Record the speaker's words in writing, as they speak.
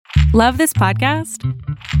Love this podcast?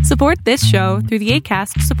 Support this show through the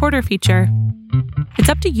Acast supporter feature. It's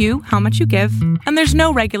up to you how much you give, and there's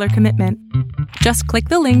no regular commitment. Just click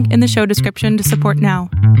the link in the show description to support now.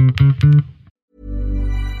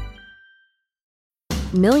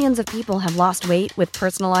 Millions of people have lost weight with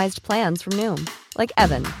personalized plans from Noom. Like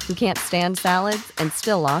Evan, who can't stand salads and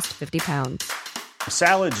still lost 50 pounds.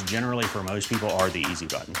 Salads generally for most people are the easy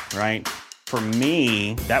button, right? For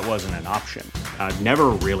me, that wasn't an option. I never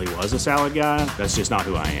really was a salad guy. That's just not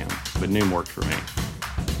who I am. But Noom worked for me.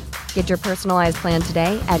 Get your personalized plan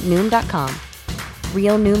today at Noom.com.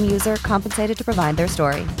 Real Noom user compensated to provide their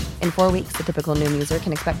story. In 4 weeks, the typical Noom user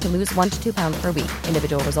can expect to lose 1 to 2 pounds per week.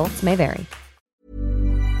 Individual results may vary.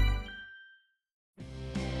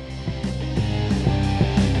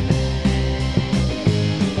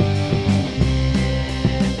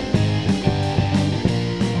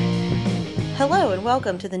 Hello and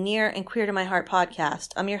welcome to the Near and Queer to My Heart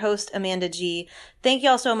podcast. I'm your host, Amanda G. Thank you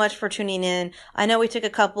all so much for tuning in. I know we took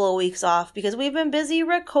a couple of weeks off because we've been busy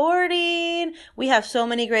recording. We have so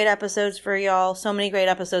many great episodes for y'all, so many great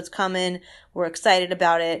episodes coming. We're excited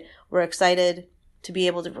about it. We're excited to be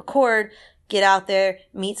able to record, get out there,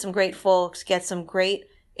 meet some great folks, get some great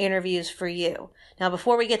interviews for you. Now,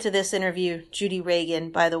 before we get to this interview, Judy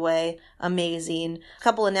Reagan, by the way, amazing. A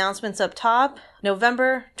couple announcements up top.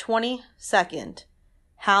 November 22nd,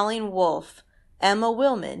 Howling Wolf, Emma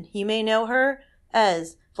Willman. You may know her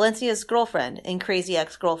as Valencia's girlfriend in Crazy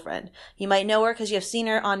Ex-Girlfriend. You might know her because you've seen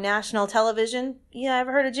her on national television. Yeah,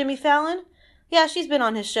 ever heard of Jimmy Fallon? Yeah, she's been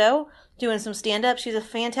on his show doing some stand-up. She's a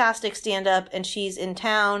fantastic stand-up, and she's in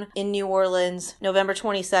town in New Orleans, November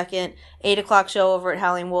 22nd, 8 o'clock show over at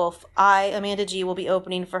Howling Wolf. I, Amanda G, will be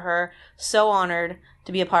opening for her. So honored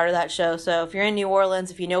to be a part of that show. So if you're in New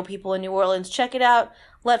Orleans, if you know people in New Orleans, check it out.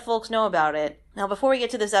 Let folks know about it. Now, before we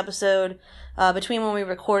get to this episode, between when we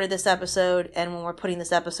recorded this episode and when we're putting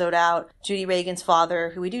this episode out, Judy Reagan's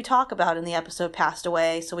father, who we do talk about in the episode, passed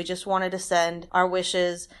away. So we just wanted to send our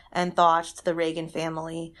wishes and thoughts to the Reagan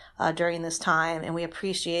family during this time. And we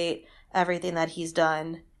appreciate everything that he's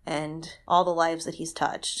done and all the lives that he's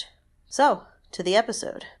touched. So, to the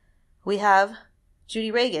episode. We have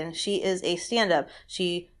Judy Reagan. She is a stand-up.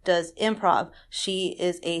 She does improv. She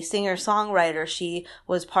is a singer-songwriter. She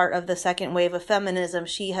was part of the second wave of feminism.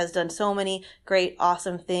 She has done so many great,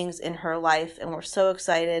 awesome things in her life, and we're so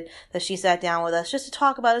excited that she sat down with us just to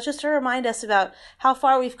talk about it, just to remind us about how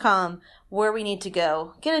far we've come, where we need to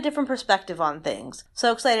go, get a different perspective on things.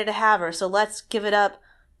 So excited to have her. So let's give it up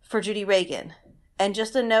for Judy Reagan. And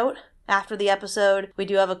just a note, after the episode, we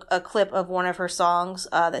do have a clip of one of her songs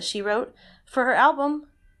that she wrote for her album,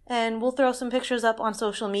 and we'll throw some pictures up on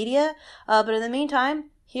social media. But in the meantime,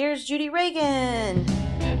 here's Judy Reagan.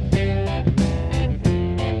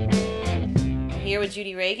 Here with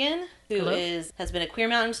Judy Reagan, who has been a Queer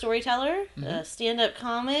Mountain storyteller, a stand-up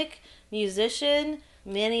comic, musician,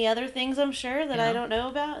 many other things I'm sure that I don't know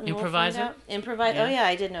about. And improviser. Oh yeah,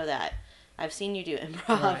 I did know that. I've seen you do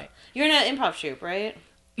improv. Right. You're in an improv troupe, right?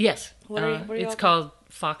 Yes. What are you it's called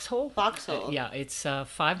Foxhole. Foxhole. Yeah, it's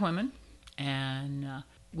 5 women. And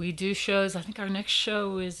we do shows. I think our next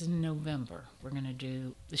show is in November. We're going to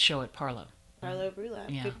do the show at Parlo. Parlo Brulab.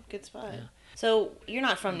 Yeah. Good spot. Yeah. So you're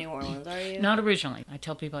not from New Orleans, are you? Not originally. I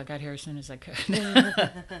tell people I got here as soon as I could.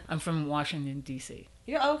 I'm from Washington, D.C.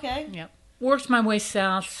 You're okay. Yep. Worked my way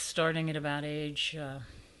south, starting at about age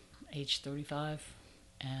 35.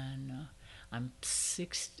 And I'm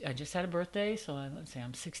 60. I just had a birthday, so let's say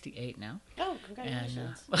I'm 68 now. Oh,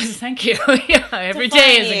 congratulations! And, thank you. Yeah, every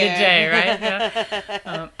day is a good day, right?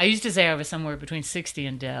 Yeah. I used to say I was somewhere between 60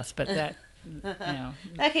 and death, but that,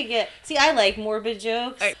 that could get. See, I like morbid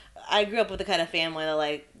jokes. I grew up with the kind of family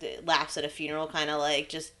that laughs at a funeral, kind of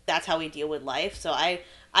just that's how we deal with life. So I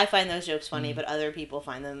find those jokes funny, but other people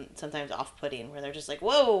find them sometimes off-putting, where they're just like,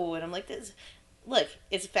 "Whoa," and I'm like, "This." Look,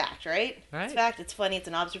 it's a fact, right? Right. It's a fact. It's funny. It's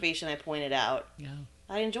an observation I pointed out. Yeah.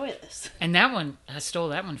 I enjoy this. And that one, I stole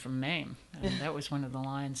that one from Mame. That was one of the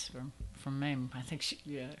lines from Mame. I think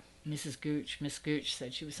Miss Gooch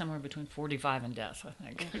said she was somewhere between 45 and death,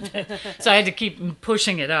 I think. So I had to keep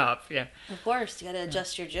pushing it up. Yeah. Of course, you got to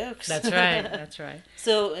adjust your jokes. That's right. That's right.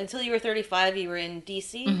 So until you were 35, you were in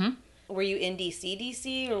D.C.? Mm-hmm. Were you in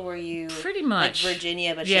D.C., or were you pretty much like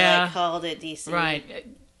Virginia, but yeah. you called it D.C.? Right.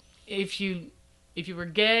 If you were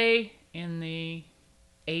gay in the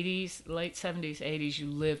 80s, late 70s, 80s, you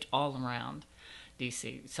lived all around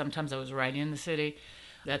D.C. Sometimes I was right in the city.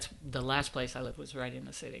 That's the last place I lived, was right in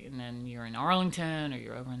the city. And then you're in Arlington or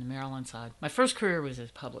you're over in the Maryland side. My first career was as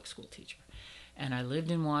a public school teacher. And I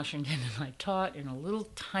lived in Washington, and I taught in a little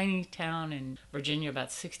tiny town in Virginia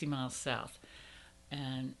about 60 miles south.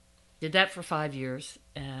 And Did that for 5 years,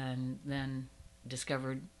 and then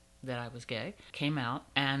discovered that I was gay. Came out,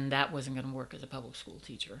 and that wasn't going to work as a public school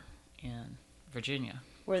teacher in Virginia.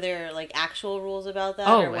 Were there like actual rules about that?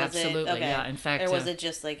 Oh, or was absolutely. It, okay. Yeah. In fact, or was it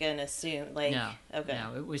just like an assumed like? No. Okay.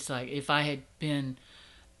 No, it was like if I had been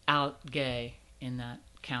out gay in that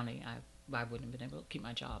county, I wouldn't have been able to keep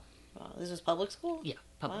my job. Wow, this was public school? Yeah,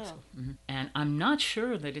 public Wow. school. And I'm not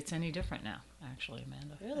sure that it's any different now, actually,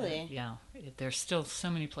 Amanda. Really? Yeah. There's still so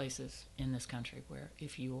many places in this country where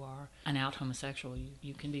if you are an out homosexual,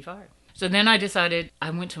 you can be fired. So then I decided,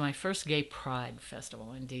 I went to my first gay pride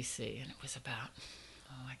festival in D.C., and it was about,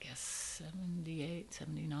 I guess, 78,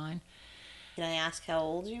 79. Can I ask how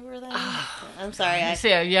old you were then? I'm sorry.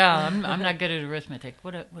 I'm not good at arithmetic.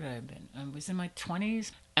 What would I have been? I was in my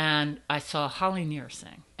 20s, and I saw Holly Near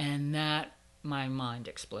sing, and that, my mind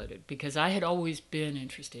exploded, because I had always been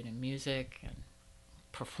interested in music and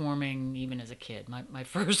performing even as a kid. My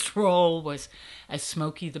first role was as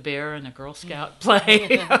Smokey the Bear in a Girl Scout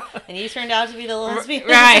play. And you turned out to be the lesbian.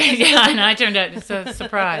 Right, yeah, and I turned out, it's a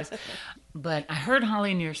surprise. But I heard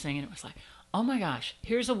Holly Near sing, and it was like, oh my gosh,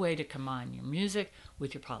 here's a way to combine your music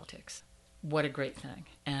with your politics. What a great thing.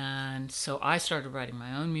 And so I started writing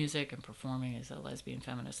my own music and performing as a lesbian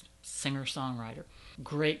feminist singer-songwriter.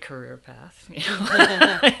 Great career path.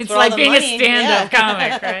 It's like being a stand-up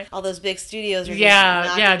comic, right? All those big studios are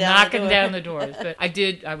knocking down the doors. But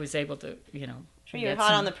I was able to, Sure, you were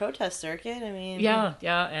hot on the protest circuit. I mean... Yeah,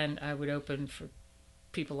 and I would open for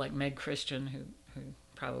people like Meg Christian, who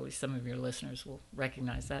probably some of your listeners will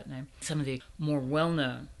recognize that name. Some of the more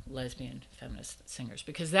well-known lesbian feminist singers,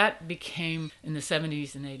 because that became, in the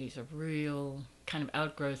 70s and 80s, a real kind of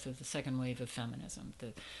outgrowth of the second wave of feminism.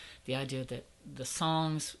 The idea that the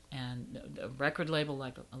songs and the record label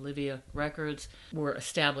like Olivia Records were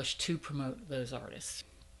established to promote those artists.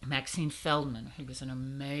 Maxine Feldman, who was an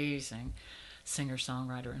amazing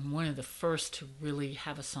singer-songwriter and one of the first to really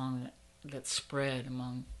have a song that spread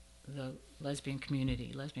among the lesbian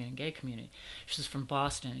and gay community. She was from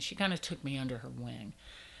Boston, and she kind of took me under her wing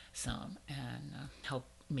some and helped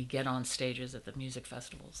me get on stages at the music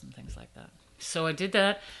festivals and things like that. So I did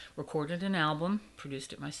that, recorded an album,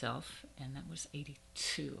 produced it myself, and that was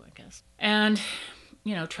 82, I guess. And,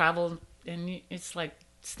 traveled, and it's like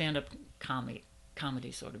stand-up comedy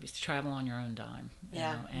sort of. You travel on your own dime.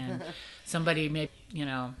 And somebody may,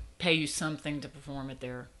 pay you something to perform at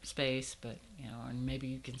their space, but, and maybe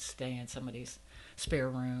you can stay in somebody's spare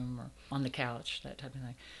room or on the couch, that type of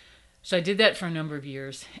thing. So I did that for a number of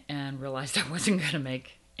years and realized I wasn't going to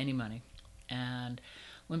make any money. And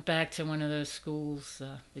went back to one of those schools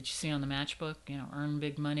that you see on the matchbook, earn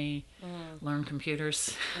big money, learn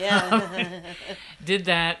computers. Yeah. Did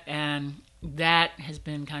that, and that has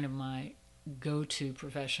been kind of my go-to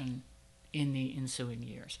profession in the ensuing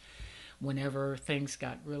years. Whenever things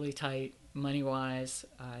got really tight, money-wise,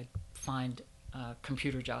 I'd find a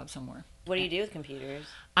computer job somewhere. What do you do with computers?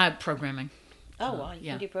 Programming. Oh, wow.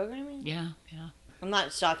 You can do programming? Yeah. I'm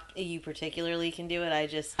not shocked you particularly can do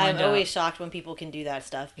it. I'm always shocked when people can do that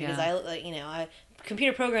stuff, because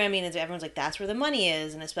computer programming is, everyone's like, that's where the money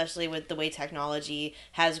is, and especially with the way technology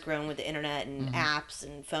has grown with the internet and apps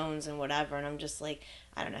and phones and whatever, and I'm just like,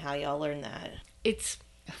 I don't know how y'all learn that.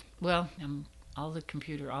 All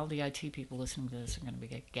the IT people listening to this are going to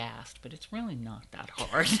be gassed, but it's really not that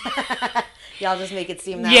hard. Y'all just make it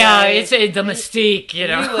seem that way. It's the mystique, You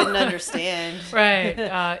wouldn't understand. Right.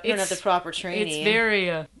 You don't have the proper training. It's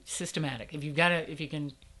very systematic. If you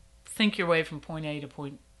can think your way from point A to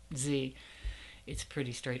point Z, it's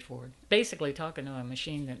pretty straightforward. Basically talking to a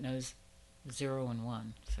machine that knows 0 and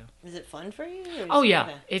 1. So. Is it fun for you? Oh, yeah.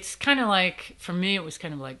 Okay. It's kind of like, for me, it was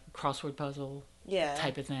kind of like crossword puzzle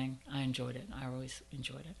type of thing. I enjoyed it. I always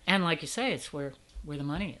enjoyed it. And like you say, it's where the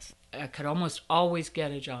money is. I could almost always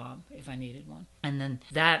get a job if I needed one. And then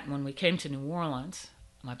when we came to New Orleans,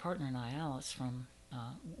 my partner and I, Alice,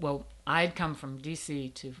 I'd come from D.C.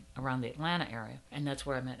 to around the Atlanta area, and that's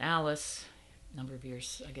where I met Alice a number of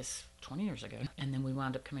years, I guess 20 years ago. And then we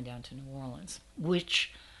wound up coming down to New Orleans,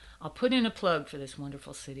 which I'll put in a plug for this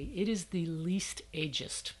wonderful city. It is the least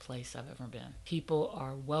ageist place I've ever been. People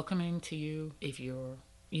are welcoming to you. If you're,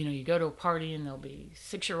 you go to a party and there'll be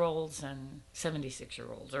 6-year-olds and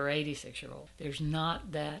 76-year-olds or 86-year-olds. There's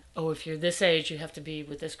not that, if you're this age, you have to be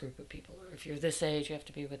with this group of people. Or if you're this age, you have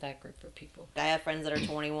to be with that group of people. I have friends that are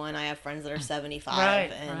 21. I have friends that are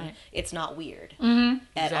 75. Right. It's not weird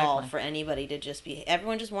at all for anybody to just be,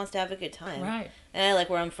 everyone just wants to have a good time. Right. And I like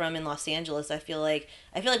where I'm from in Los Angeles. I feel like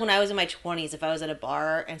when I was in my 20s, if I was at a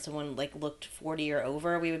bar and someone looked 40 or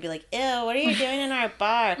over, we would be like, ew, what are you doing in our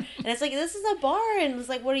bar? And it's like, this is a bar. And it's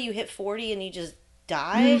like, what are you, hit 40 and you just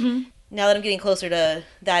die. Now that I'm getting closer to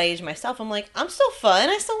that age myself, I'm like, I'm still fun.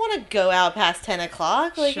 I still want to go out past 10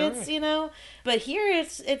 o'clock. Like, Sure. it's, but here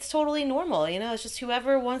it's totally normal. It's just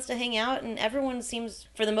whoever wants to hang out, and everyone seems,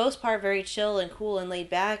 for the most part, very chill and cool and laid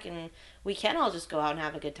back, and we can all just go out and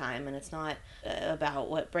have a good time, and it's not about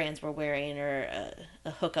what brands we're wearing or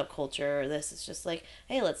a hookup culture or this. It's just like,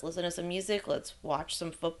 hey, let's listen to some music, let's watch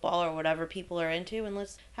some football or whatever people are into, and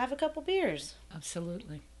let's have a couple beers.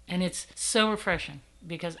 Absolutely. And it's so refreshing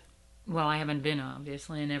because, well, I haven't been,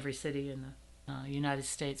 obviously, in every city in the United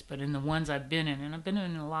States, but in the ones I've been in, and I've been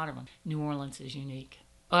in a lot of them, New Orleans is unique.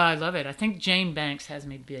 Oh, I love it. I think Jane Banks has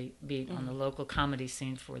me beat on the local comedy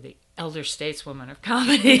scene for the elder stateswoman of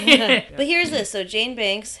comedy. But here's this. So Jane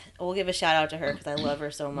Banks, we'll give a shout out to her because I love her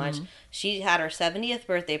so much. She had her 70th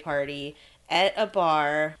birthday party at a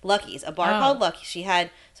bar, Lucky's, a bar called Lucky's. She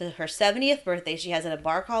had, so her 70th birthday, she has at a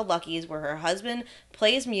bar called Lucky's where her husband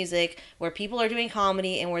plays music, where people are doing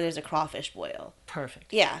comedy, and where there's a crawfish boil.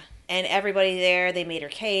 Perfect. Yeah. And everybody there, they made her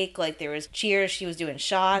cake. Like, there was cheers. She was doing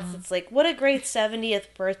shots. It's like, what a great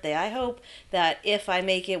 70th birthday. I hope that if I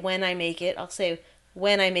make it, when I make it, I'll say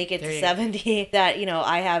when I make it to 70, that,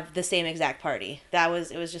 I have the same exact party.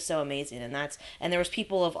 It was just so amazing. And there was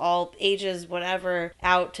people of all ages, whatever,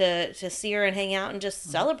 out to see her and hang out and just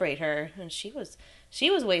celebrate her. And she was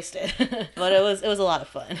wasted. But it was a lot of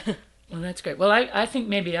fun. Well, that's great. Well, I think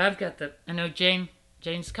maybe I've got I know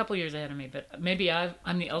Jane's a couple years ahead of me, but maybe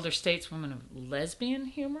I'm the elder stateswoman of lesbian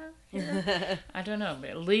humor. I don't know,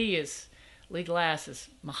 but Lee Glass is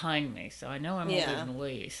behind me, so I know I'm older than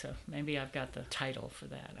Lee, so maybe I've got the title for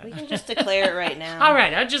that. We can just declare it right now. All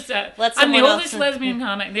right, I'm the oldest lesbian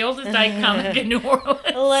comic, the oldest dyke comic in New Orleans.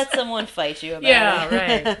 Let someone fight you about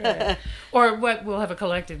it. Right. Or we'll have a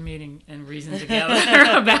collective meeting and reason together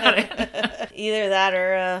about it. Either that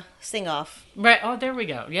or sing off. Right. Oh, there we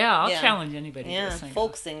go. Yeah, I'll challenge anybody to a sing-off.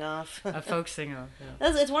 Folk sing-off. A folk sing-off,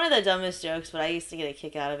 yeah. It's one of the dumbest jokes, but I used to get a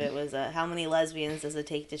kick out of it, was how many lesbians does it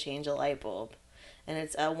take to change a light bulb? And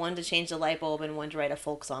it's one to change the light bulb and one to write a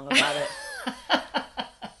folk song about it.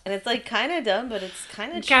 And it's like kind of dumb, but it's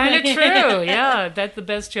kind of true. Kind of true, yeah. That's the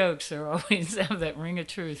best jokes. Are always have that ring of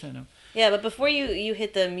truth in them. Yeah, but before you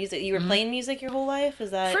hit the music, you were playing music your whole life?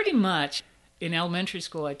 Is that... Pretty much. In elementary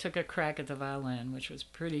school, I took a crack at the violin, which was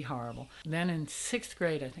pretty horrible. Then in 6th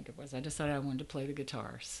grade, I think it was, I decided I wanted to play the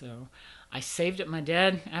guitar. So I saved up. My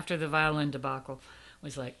dad, after the violin debacle,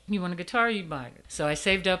 was like, you want a guitar? You buy it. So I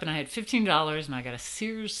saved up, and I had $15, and I got a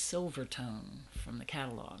Sears Silvertone from the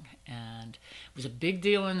catalog. And it was a big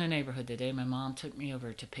deal in the neighborhood the day my mom took me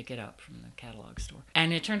over to pick it up from the catalog store.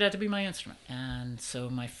 And it turned out to be my instrument. And so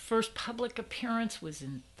my first public appearance was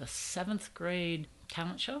in the 7th grade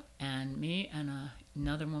talent show, and me and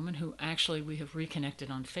another woman who actually we have reconnected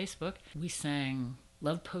on Facebook, we sang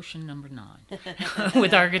Love Potion No. 9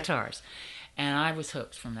 with our guitars. And I was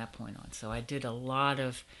hooked from that point on. So I did a lot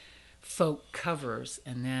of folk covers,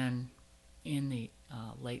 and then in the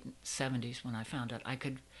late 70s, when I found out I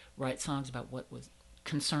could write songs about what was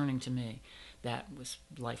concerning to me, that was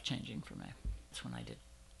life-changing for me. That's when I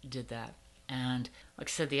did that. And like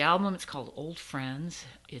I said, the album, it's called Old Friends.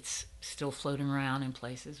 It's still floating around in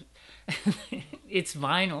places. It's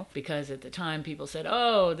vinyl, because at the time people said,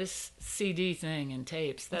 oh, this CD thing and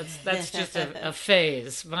tapes, that's just a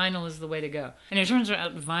phase. Vinyl is the way to go. And it turns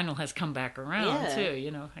out vinyl has come back around,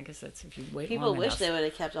 too. I guess that's if you wait People long wish enough. they would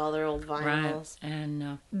have kept all their old vinyls. Right.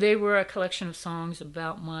 And they were a collection of songs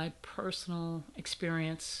about my personal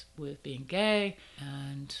experience with being gay,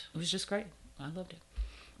 and it was just great. I loved it.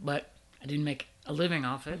 But I didn't make a living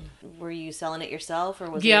off it. Were you selling it yourself,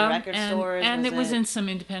 or was it in record stores? And it was in some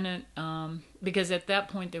independent, because at that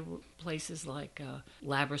point there were places like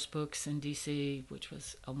Labris Books in D.C., which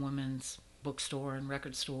was a women's bookstore and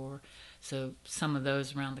record store. So some of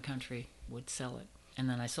those around the country would sell it. And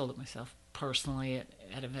then I sold it myself personally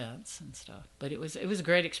at events and stuff. But it was a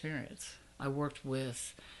great experience. I worked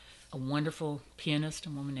with a wonderful pianist,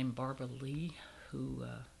 a woman named Barbara Lee, who...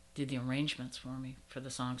 did the arrangements for me for the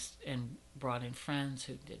songs and brought in friends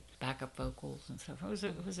who did backup vocals and stuff.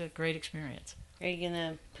 It was a great experience. Are you going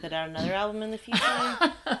to put out another album in the future?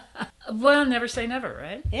 Well, never say never,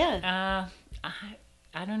 right? Yeah.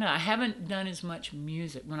 I don't know. I haven't done as much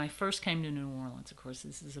music. When I first came to New Orleans, of course,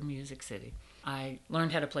 this is a music city, I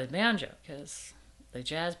learned how to play the banjo because the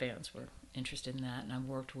jazz bands were interested in that, and I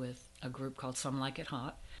worked with a group called Some Like It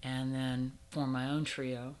Hot, and then formed my own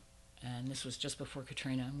trio. And this was just before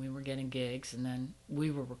Katrina, and we were getting gigs, and then we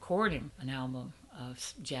were recording an album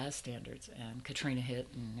of jazz standards, and Katrina hit,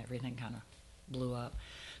 and everything kind of blew up.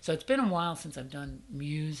 So it's been a while since I've done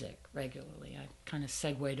music regularly. I kind of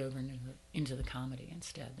segued over into the comedy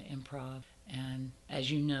instead, the improv, and,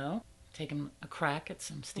 as you know, taking a crack at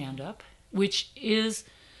some stand-up, which is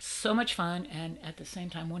so much fun and at the same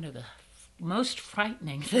time one of the most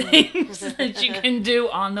frightening things that you can do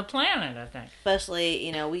on the planet, I think.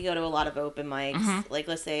 Especially, we go to a lot of open mics, like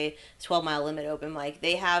let's say 12 Mile Limit open mic.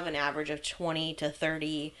 They have an average of 20 to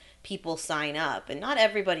 30 people sign up, and not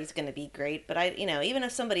everybody's going to be great, but even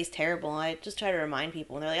if somebody's terrible, I just try to remind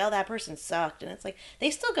people, and they're like, oh, that person sucked, and it's like, they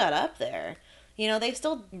still got up there. They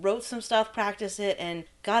still wrote some stuff, practiced it, and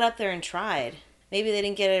got up there and tried. Maybe they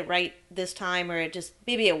didn't get it right this time, or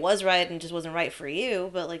maybe it was right and just wasn't right for you,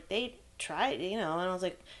 but like they tried, and I was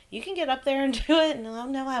like, you can get up there and do it.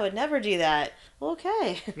 No, I would never do that.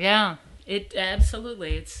 Okay. Yeah, it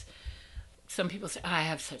absolutely. It's, some people say, I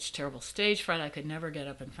have such terrible stage fright, I could never get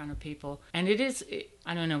up in front of people. And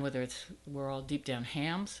I don't know whether we're all deep down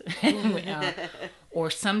hams,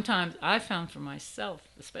 or sometimes I found for myself,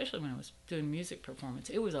 especially when I was doing music performance,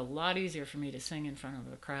 it was a lot easier for me to sing in front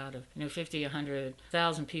of a crowd of 50,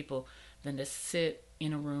 100,000 people than to sit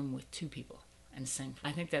in a room with 2 people and sing.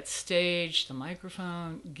 I think that stage, the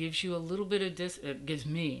microphone, gives you a little bit of it gives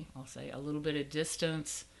me, I'll say, a little bit of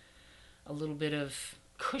distance, a little bit of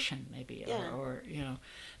cushion maybe, yeah. or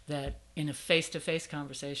that in a face-to-face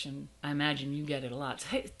conversation, I imagine you get it a lot.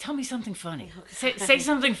 Hey, tell me something funny. Say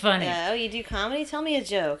something funny. Yeah, oh, you do comedy? Tell me a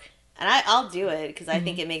joke. And I'll do it because I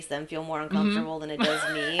think it makes them feel more uncomfortable than it does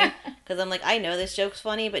me. Because I'm like, I know this joke's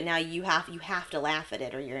funny, but now you have to laugh at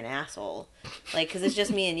it or you're an asshole. Like, because it's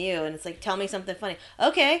just me and you, and it's like, tell me something funny.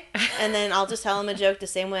 Okay. And then I'll just tell them a joke the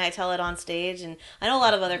same way I tell it on stage. And I know a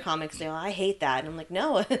lot of other comics say, oh, I hate that. And I'm like,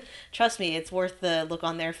 no, trust me, it's worth the look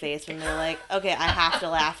on their face when they're like, okay, I have to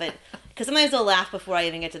laugh at... Because sometimes they'll laugh before I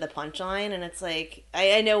even get to the punchline, and it's like,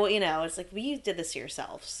 I know what, it's like, well, you did this to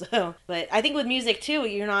yourself, so. But I think with music, too,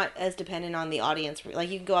 you're not as dependent on the audience. Like,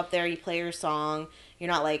 you can go up there, you play your song, you're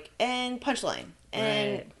not like, and punchline,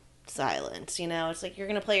 and right. Silence, It's like, you're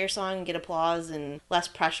going to play your song and get applause, and less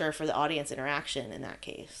pressure for the audience interaction in that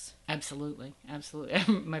case. Absolutely, absolutely.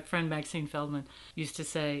 My friend Maxine Feldman used to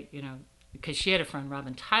say, because she had a friend,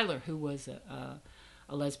 Robin Tyler, who was a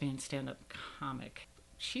lesbian stand-up comic.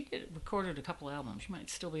 She recorded a couple albums. You might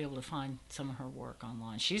still be able to find some of her work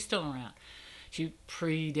online. She's still around. She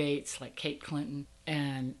predates like Kate Clinton.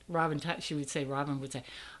 And Robin would say,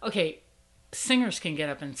 okay, singers can get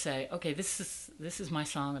up and say, okay, this is my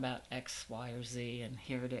song about X, Y, or Z, and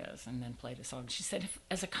here it is, and then play the song. She said,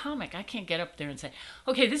 as a comic, I can't get up there and say,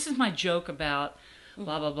 okay, this is my joke about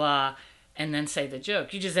blah, blah, blah, and then say the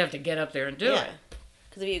joke. You just have to get up there and do it.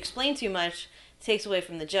 Because if you explain too much, takes away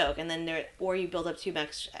from the joke, and then or you build up too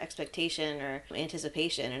much expectation or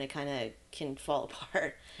anticipation, and it kind of can fall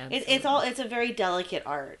apart. It's a very delicate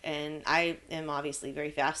art, and I am obviously very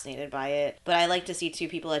fascinated by it. But I like to see two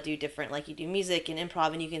people that do different, like you do music and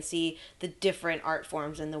improv, and you can see the different art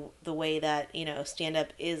forms and the way that stand up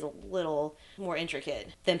is a little more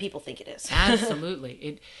intricate than people think it is.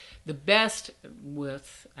 Absolutely. The best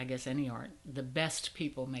with, I guess, any art, the best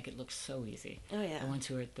people make it look so easy. Oh, yeah. The ones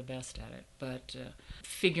who are the best at it. But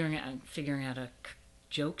figuring out a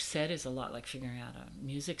joke set is a lot like figuring out a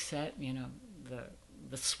music set.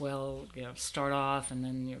 The swell, start off, and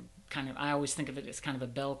then you're kind of, I always think of it as kind of a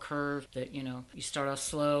bell curve that, you start off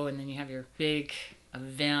slow, and then you have your big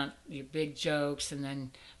event, your big jokes, and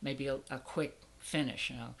then maybe a quick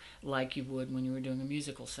finish, like you would when you were doing a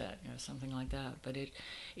musical set, something like that. But it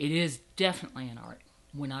is definitely an art.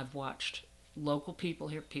 When I've watched local people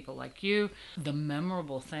here, people like you, the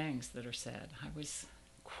memorable things that are said. I was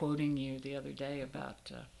quoting you the other day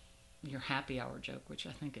about your happy hour joke, which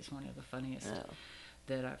I think is one of the funniest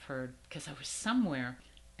that I've heard, because I was somewhere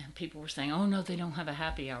and people were saying, oh, no, they don't have a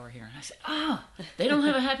happy hour here. And I said, they don't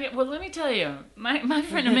have a happy hour? Well, let me tell you, my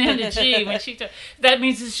friend Amanda G, when she that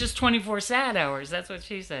means it's just 24 sad hours. That's what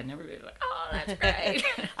she said. And everybody was like, oh, that's great.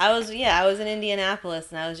 I was in Indianapolis,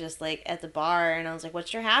 and I was just, like, at the bar, and I was like,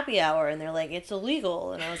 what's your happy hour? And they're like, it's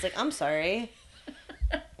illegal. And I was like, I'm sorry.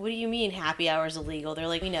 What do you mean happy hour is illegal? They're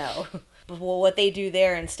like, we know. But what they do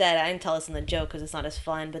there instead, I didn't tell this in the joke because it's not as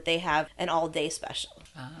fun, but they have an all-day special.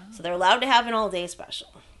 So they're allowed to have an all-day special,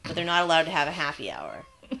 but they're not allowed to have a happy hour.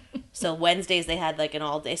 So Wednesdays they had like an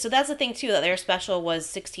all-day. So that's the thing, too, that their special was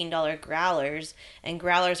 $16 growlers, and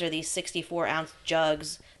growlers are these 64-ounce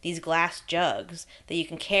jugs, these glass jugs that you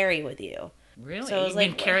can carry with you. Really? So you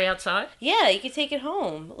can carry outside? Yeah, you could take it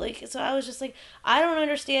home. So I was just like, I don't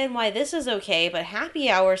understand why this is okay, but happy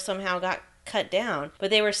hour somehow got cut down. But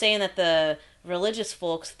they were saying that the religious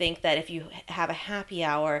folks think that if you have a happy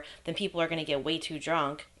hour, then people are going to get way too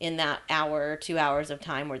drunk in that hour or 2 hours of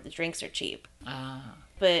time where the drinks are cheap.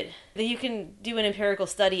 But you can do an empirical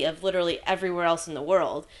study of literally everywhere else in the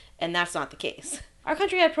world, And that's not the case. Our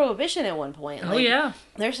country had prohibition at one point. Oh, yeah.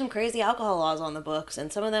 There's some crazy alcohol laws on the books,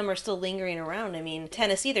 and some of them are still lingering around. I mean,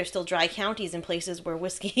 Tennessee, there's still dry counties and places where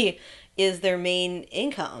whiskey is their main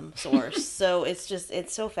income source. So it's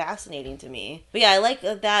so fascinating to me. But yeah, I like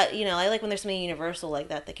that, I like when there's something universal like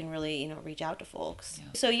that can really, reach out to folks. Yeah.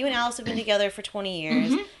 So you and Alice have been together for 20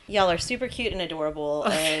 years. Mm-hmm. Y'all are super cute and adorable,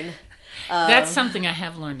 and... That's something I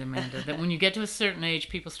have learned, Amanda, that when you get to a certain age,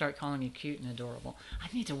 people start calling you cute and adorable.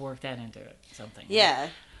 I need to work that into something. Yeah.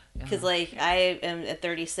 Because, I am at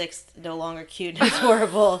 36, no longer cute and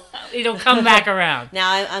adorable. It'll come back around.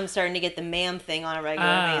 Now I'm starting to get the ma'am thing on a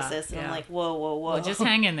regular basis. And I'm like, whoa. Well, just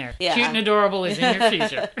hang in there. Yeah. Cute and adorable is in your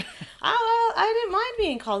future. I didn't mind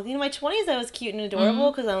being called. In my 20s, I was cute and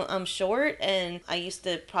adorable because I'm short, and I used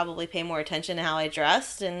to probably pay more attention to how I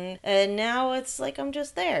dressed, and now it's like I'm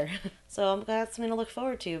just there. So I've got something to look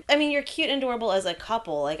forward to. I mean, you're cute and adorable as a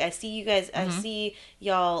couple. Like, I see you guys, I see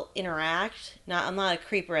y'all interact. I'm not a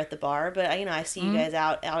creeper at the bar, but I see you guys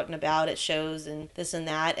out and about at shows and this and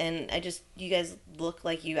that, and you guys look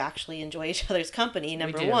like you actually enjoy each other's company,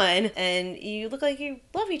 number one, and you look like you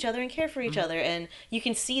love each other and care for each other, and you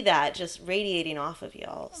can see that just radiating off of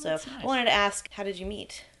y'all. So nice. I wanted to ask, how did you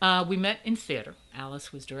meet? We met in theater.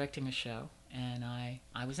 Alice was directing a show, and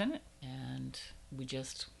I was in it, and we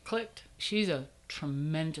just clicked. She's a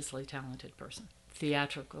tremendously talented person.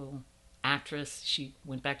 Theatrical actress. She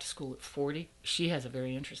went back to school at 40. She has a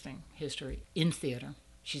very interesting history in theater.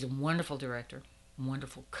 She's a wonderful director,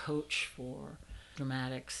 wonderful coach for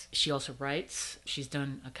dramatics. She also writes. She's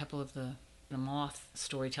done a couple of the Moth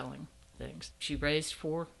storytelling things. She raised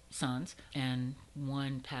 4 sons, and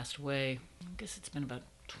one passed away. I guess it's been about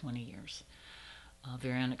 20 years.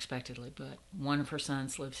 Very unexpectedly, but one of her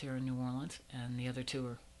sons lives here in New Orleans, and the other 2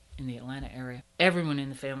 are in the Atlanta area. Everyone in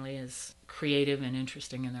the family is creative and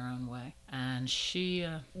interesting in their own way. And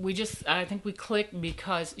I think we clicked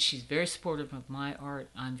because she's very supportive of my art.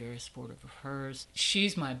 I'm very supportive of hers.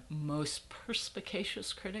 She's my most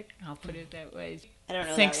perspicacious critic. I'll put it that way. I don't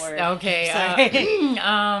know that word. Okay.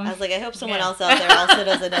 I was like, I hope someone else out there also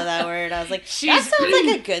doesn't know that word. I was like, that sounds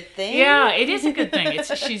like a good thing. Yeah, it is a good thing.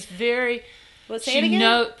 She's very... Say it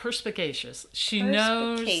again? Perspicacious.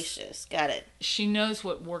 Perspicacious. Got it. She knows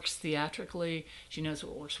what works theatrically. She knows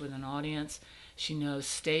what works with an audience. She knows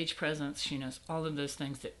stage presence. She knows all of those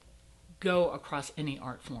things that go across any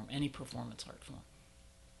art form, any performance art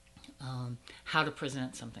form. How to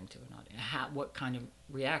present something to an audience. What kind of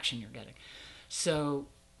reaction you're getting. So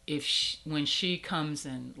when she comes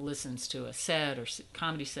and listens to a set or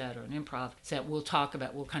comedy set or an improv set, we'll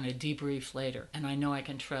kind of debrief later. And I know I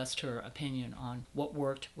can trust her opinion on what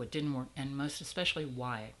worked, what didn't work, and most especially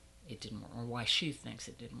why it didn't work or why she thinks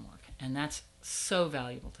it didn't work. And that's so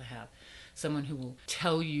valuable to have. Someone who will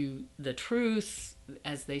tell you the truth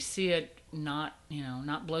as they see it, not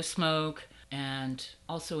blow smoke, and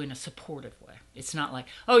also in a supportive way. It's not like,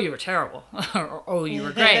 oh, you were terrible, or oh, you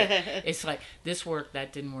were great. It's like, this worked,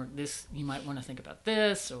 that didn't work, this, you might want to think about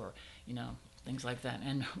this, or, things like that.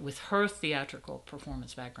 And with her theatrical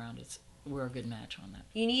performance background, we're a good match on that.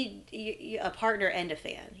 You need a partner and a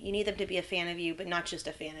fan. You need them to be a fan of you, but not just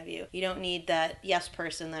a fan of you. You don't need that yes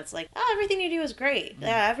person that's like, oh, everything you do is great.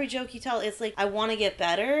 Yeah, every joke you tell, it's like, I want to get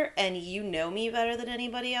better, and you know me better than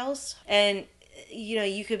anybody else. And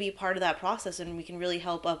you could be part of that process, and we can really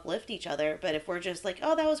help uplift each other. But if we're just like,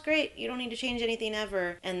 oh, that was great, you don't need to change anything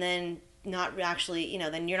ever, and then not actually,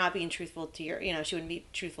 then you're not being truthful to she wouldn't be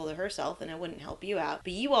truthful to herself, and it wouldn't help you out.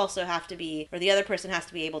 But you also have to be, or the other person has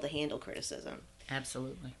to be able to handle criticism.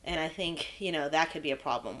 Absolutely. And I think, that could be a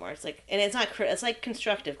problem where it's like, and it's like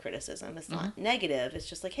constructive criticism. It's not negative. It's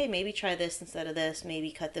just like, hey, maybe try this instead of this.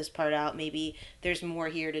 Maybe cut this part out. Maybe there's more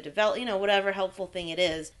here to develop, whatever helpful thing it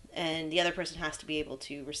is. And the other person has to be able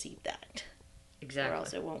to receive that. Exactly. Or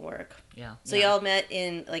else it won't work. Yeah. So y'all met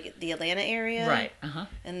in, like, the Atlanta area? Right. Uh-huh.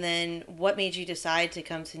 And then what made you decide to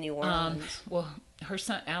come to New Orleans? Well, her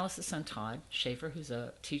son, Alice's son, Todd Schaefer, who's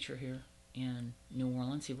a teacher here in New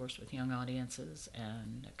Orleans. He works with young audiences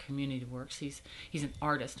and community works. He's an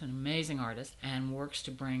artist, an amazing artist, and works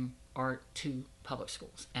to bring art to public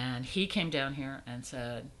schools. And he came down here and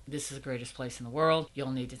said, this is the greatest place in the world.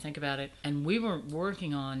 You'll need to think about it. And we were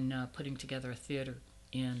working on putting together a theater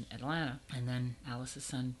in Atlanta, and then Alice's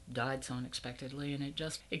son died so unexpectedly, and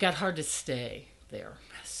it got hard to stay there.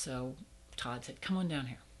 So Todd said, come on down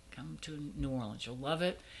here. Come to New Orleans. You'll love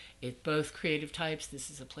it. It's both creative types. This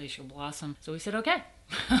is a place you'll blossom. So we said, okay,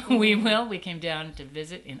 we will. We came down to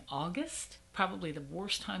visit in August, probably the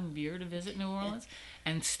worst time of year to visit New Orleans,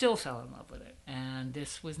 and still fell in love with it. And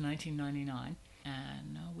this was 1999,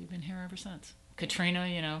 and we've been here ever since. Katrina,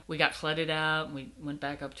 you know, we got flooded out. And we went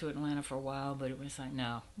back up to Atlanta for a while, but it was like,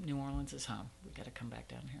 no, New Orleans is home. We got to come back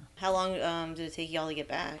down here. How long did it take y'all to get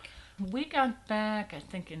back? We got back, I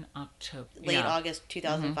think, in October. Late August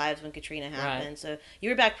 2005 is when Katrina happened. Right. So you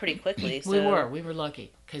were back pretty quickly. So. We were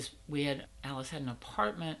lucky because Alice had an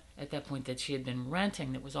apartment at that point that she had been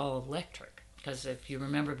renting that was all electric. Because if you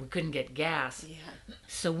remember, we couldn't get gas. Yeah.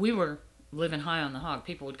 So we were living high on the hog.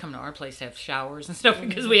 People would come to our place to have showers and stuff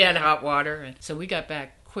because we had hot water. And so we got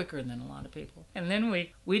back quicker than a lot of people. And then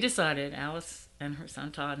we decided, Alice and her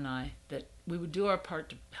son Todd and I, that we would do our part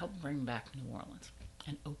to help bring back New Orleans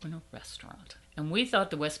and open a restaurant. And we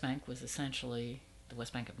thought the West Bank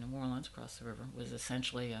of New Orleans across the river was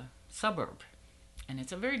essentially a suburb. And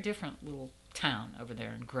it's a very different little town over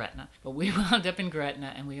there in Gretna. But we wound up in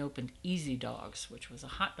Gretna and we opened Easy Dogs, which was a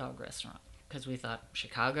hot dog restaurant. Because we thought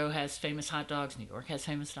Chicago has famous hot dogs, New York has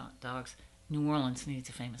famous hot dogs, New Orleans needs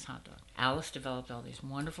a famous hot dog. Alice developed all these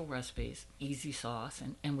wonderful recipes, easy sauce,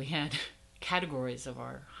 and we had categories of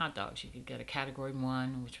our hot dogs. You could get a category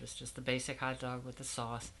 1, which was just the basic hot dog with the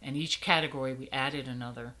sauce. And each category, we added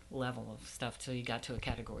another level of stuff till you got to a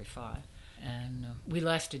category 5. And we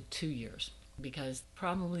lasted 2 years because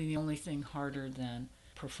probably the only thing harder than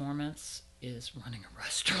performance is running a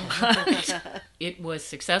restaurant. It was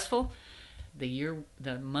successful. The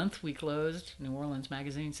month we closed, New Orleans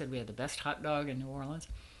Magazine said we had the best hot dog in New Orleans,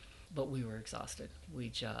 but we were exhausted. We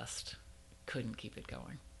just couldn't keep it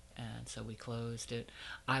going. And so we closed it.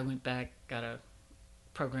 I went back, got a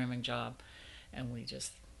programming job, and we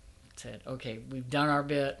just said, okay, we've done our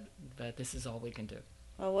bit, but this is all we can do.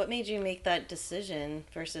 Well, what made you make that decision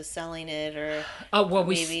versus selling it, or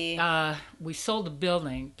maybe? We sold the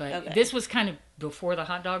building, but This was kind of before the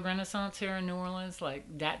hot dog renaissance here in New Orleans,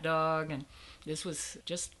 like Dat Dog, and this was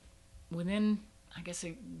just within, I guess,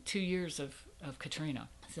 2 years of Katrina.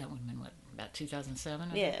 So that would have been, about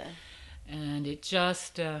 2007? Yeah. And it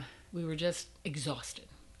just, we were just exhausted.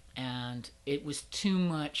 And it was too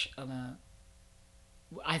much of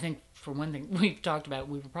I think, for one thing, we've talked about,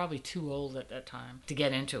 we were probably too old at that time to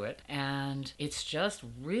get into it. And it's just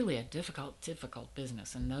really a difficult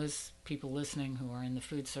business. And those people listening who are in the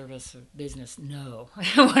food service business know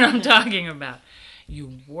what I'm talking about.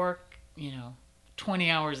 You work,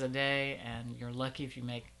 20 hours a day, and you're lucky if you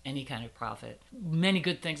make any kind of profit. Many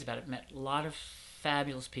good things about it. Met a lot of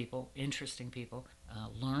fabulous people, interesting people.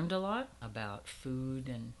 Learned a lot about food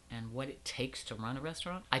and what it takes to run a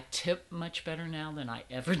restaurant. I tip much better now than I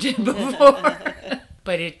ever did before.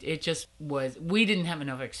 But it just was, we didn't have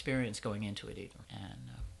enough experience going into it either. And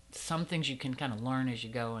some things you can kind of learn as you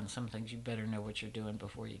go, and some things you better know what you're doing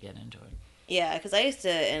before you get into it. Yeah, because I used to,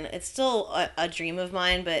 and it's still a dream of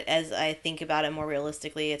mine, but as I think about it more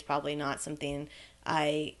realistically, it's probably not something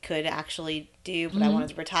I could actually do, but I wanted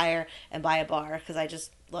to retire and buy a bar because I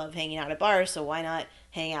just love hanging out at bars, so why not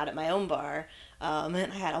hang out at my own bar? And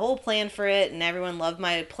I had a whole plan for it, and everyone loved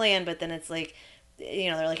my plan, but then it's like,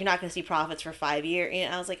 they're like, you're not going to see profits for 5 years.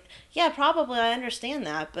 And I was like, yeah, probably, I understand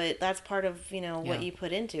that, but that's part of, what you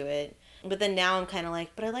put into it. But then now I'm kind of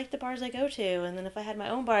like, but I like the bars I go to, and then if I had my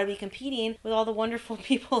own bar, I'd be competing with all the wonderful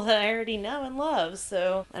people that I already know and love.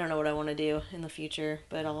 So I don't know what I want to do in the future,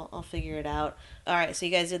 but I'll figure it out. All right, so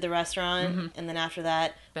you guys did the restaurant, and then after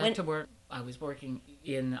that... Back to work. I was working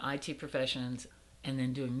in the IT professions and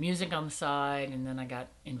then doing music on the side, and then I got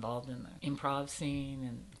involved in the improv scene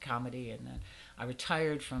and comedy, and then I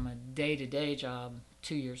retired from a day-to-day job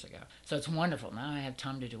 2 years ago. So it's wonderful. Now I have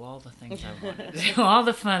time to do all the things I wanted to do, all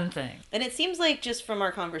the fun things. And it seems like just from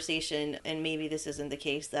our conversation, and maybe this isn't the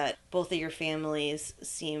case, that both of your families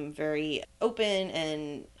seem very open.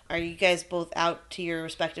 And are you guys both out to your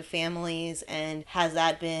respective families? And has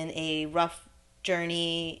that been a rough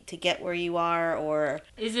journey to get where you are, or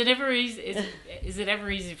is it ever easy? Is it ever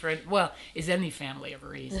easy for? Well, is any family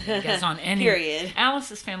ever easy? I guess on any period.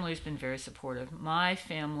 Alice's family has been very supportive. My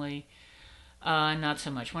family, not so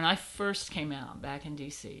much. When I first came out back in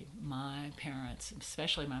D.C., my parents,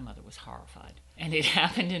 especially my mother, was horrified, and it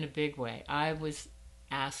happened in a big way. I was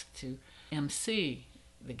asked to MC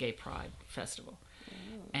the Gay Pride Festival,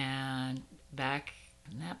 and back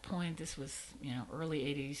at that point, this was early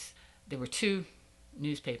 '80s. There were 2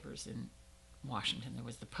 newspapers in Washington. There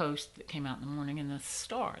was the Post that came out in the morning and the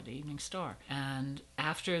Star, the Evening Star. And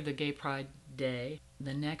after the Gay Pride Day,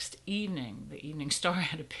 the next evening, the Evening Star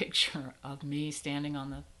had a picture of me standing on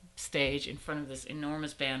the stage in front of this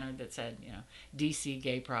enormous banner that said, D.C.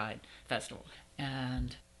 Gay Pride Festival.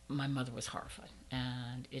 And my mother was horrified.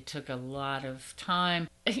 And it took a lot of time.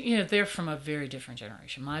 They're from a very different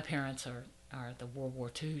generation. My parents are the World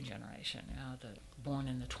War II generation, born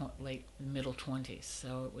in the middle 20s.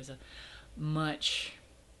 So it was much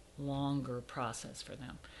longer process for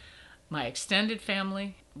them. My extended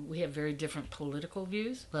family, we have very different political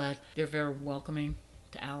views, but they're very welcoming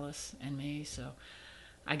to Alice and me. So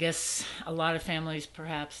I guess a lot of families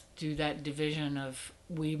perhaps do that division of,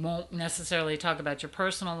 we won't necessarily talk about your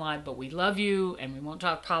personal life, but we love you, and we won't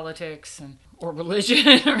talk politics or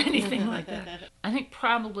religion or anything like that. I think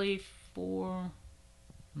probably for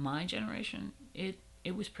my generation, it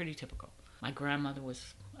was pretty typical. My grandmother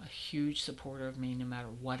was a huge supporter of me no matter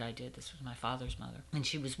what I did. This was my father's mother. And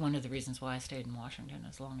she was one of the reasons why I stayed in Washington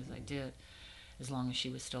as long as I did. As long as she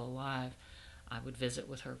was still alive, I would visit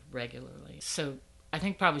with her regularly. So I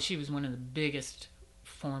think probably she was one of the biggest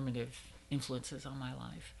formative influences on my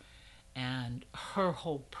life. And her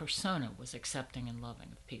whole persona was accepting and loving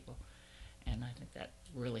of people. And I think that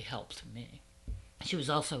really helped me. She was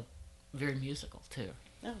also very musical, too.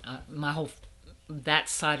 Oh. That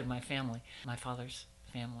side of my family, my father's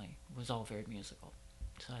family, was all very musical.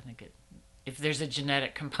 So I think if there's a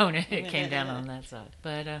genetic component, it came down on that side.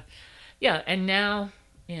 But yeah, and now,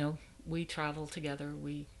 we travel together,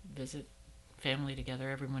 we visit family together,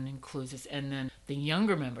 everyone includes us. And then the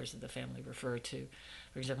younger members of the family refer to,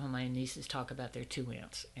 for example, my nieces talk about their two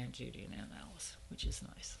aunts, Aunt Judy and Aunt Alice, which is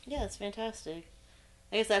nice. Yeah, it's fantastic.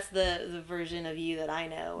 I guess that's the version of you that I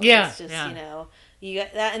know. Yeah, it's just, you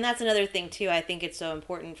got that, and that's another thing too. I think it's so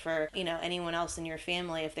important for anyone else in your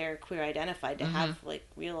family, if they're queer identified, to have like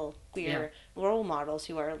real queer role models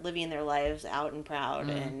who are living their lives out and proud,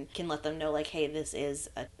 and can let them know like, hey, this is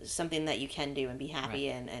something that you can do and be happy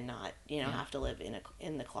in, and not have to live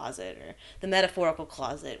in the closet or the metaphorical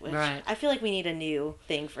closet. Which I feel like we need a new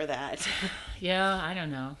thing for that. Yeah, I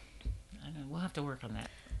don't know. We'll have to work on that.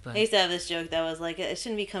 But I used to have this joke that was like, it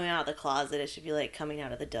shouldn't be coming out of the closet, it should be like coming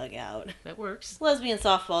out of the dugout. That works. Lesbian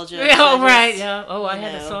softball joke. Right, yeah. Oh, I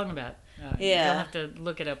had a song about yeah. You'll have to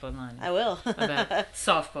look it up online. I will. About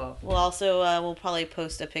softball. We'll also, we'll probably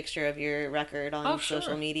post a picture of your record on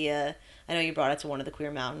social media. I know you brought it to one of the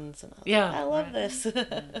Queer Mountains. And I love this.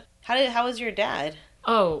 How was your dad?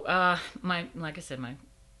 Oh, like I said,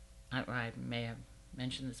 I may have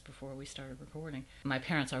mentioned this before we started recording. My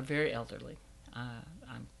parents are very elderly.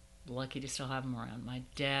 I'm lucky to still have them around. My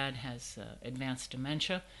dad has advanced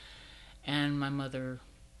dementia, and my mother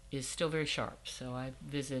is still very sharp. So I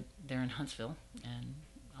visit there in Huntsville, and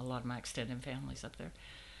a lot of my extended family's up there.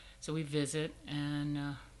 So we visit,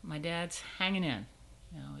 and my dad's hanging in.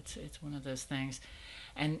 It's one of those things.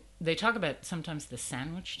 And they talk about sometimes the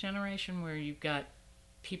sandwich generation, where you've got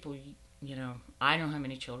people, I don't have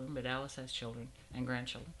any children, but Alice has children and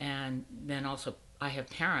grandchildren. And then also I have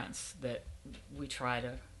parents that we try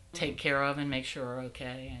to take care of and make sure are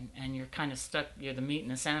okay, and you're kind of stuck, you're the meat in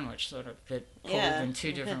the sandwich, sort of, that pulled in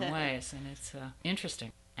two different ways, and it's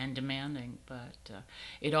interesting and demanding, but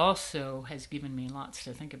it also has given me lots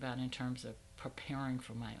to think about in terms of preparing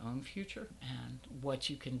for my own future and what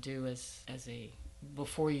you can do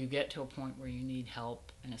before you get to a point where you need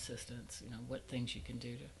help and assistance, what things you can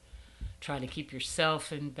do to try to keep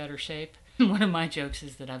yourself in better shape. One of my jokes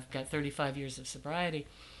is that I've got 35 years of sobriety,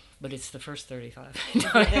 but it's the first 35,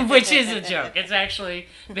 which is a joke. It's actually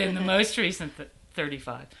been the most recent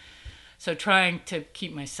 35. So trying to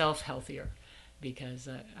keep myself healthier, because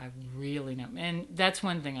I really know. And that's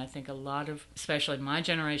one thing I think a lot of, especially my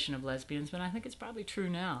generation of lesbians, but I think it's probably true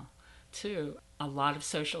now, too, a lot of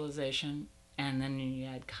socialization, and then you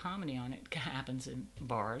add comedy on it, happens in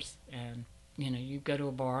bars, and you go to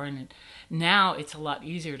a bar, and now it's a lot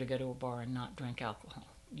easier to go to a bar and not drink alcohol.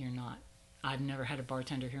 I've never had a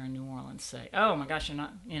bartender here in New Orleans say, oh my gosh, you're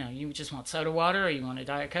not, you just want soda water, or you want a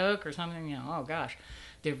Diet Coke or something, oh gosh.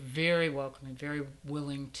 They're very welcoming, very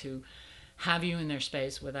willing to have you in their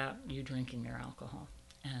space without you drinking their alcohol.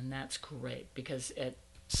 And that's great, because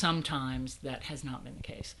sometimes that has not been the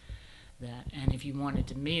case. And if you wanted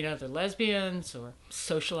to meet other lesbians or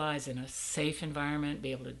socialize in a safe environment,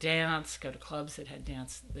 be able to dance, go to clubs that had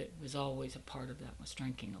dance, that was always a part of that, was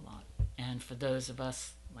drinking a lot. And for those of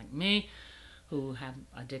us like me who have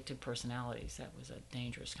addictive personalities, that was a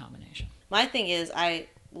dangerous combination. My thing is, I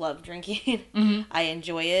love drinking. I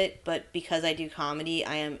enjoy it, but because I do comedy,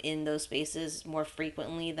 I am in those spaces more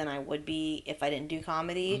frequently than I would be if I didn't do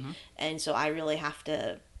comedy. And so I really have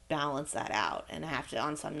to balance that out, and I have to,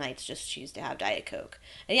 on some nights, just choose to have Diet Coke.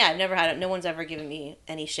 And yeah, I've never had it. No one's ever given me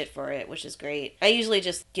any shit for it, which is great. I usually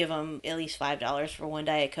just give them at least $5 for one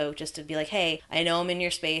Diet Coke, just to be like, hey, I know I'm in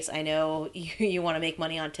your space. I know you want to make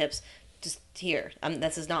money on tips. Just here.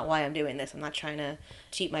 This is not why I'm doing this. I'm not trying to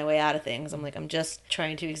cheat my way out of things. I'm just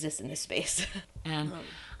trying to exist in this space. And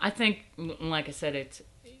I think, like I said,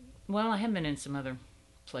 I have been in some other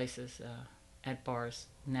places at bars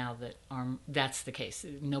now that that's the case.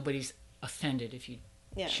 Nobody's offended if you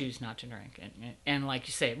choose not to drink, and like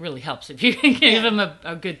you say, it really helps if you can give them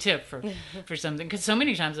a good tip for something, because so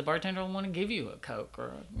many times the bartender will want to give you a Coke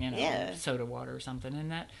or soda water or something.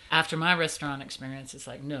 And that, after my restaurant experience, it's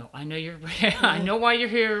like, no, I know I know why you're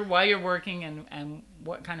here, why you're working, and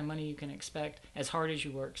what kind of money you can expect as hard as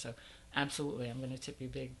you work. So absolutely, I'm going to tip you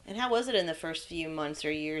big. And how was it in the first few months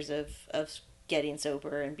or years of getting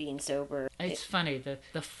sober and being sober? It's funny,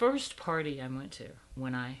 the first party I went to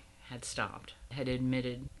when I had stopped, had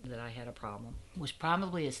admitted that I had a problem, was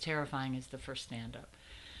probably as terrifying as the first stand-up.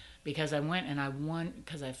 Because I went and I won,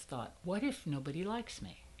 because I thought, what if nobody likes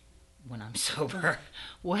me when I'm sober?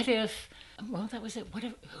 What if, well, that was it.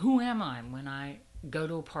 Who am I when I go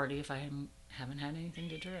to a party if I haven't had anything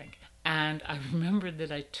to drink? And I remembered that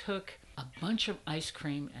I took a bunch of ice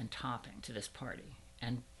cream and topping to this party,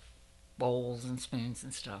 and bowls and spoons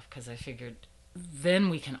and stuff, because I figured, then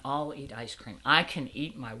we can all eat ice cream. I can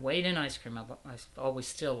eat my weight in ice cream. I always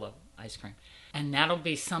still love ice cream. And that'll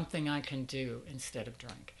be something I can do instead of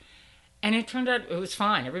drink. And it turned out it was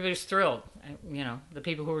fine. Everybody was thrilled. The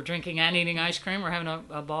people who were drinking and eating ice cream were having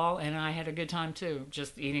a ball, and I had a good time too,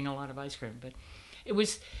 just eating a lot of ice cream. But it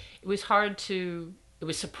was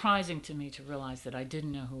surprising to me to realize that I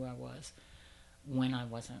didn't know who I was when I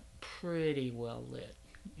wasn't pretty well lit.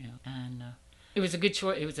 And it was a good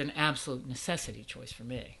choice. It was an absolute necessity choice for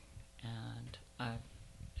me. And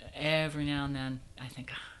every now and then I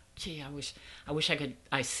think, gee, I wish I could.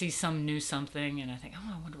 I see some new something, and I think,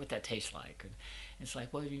 I wonder what that tastes like. And it's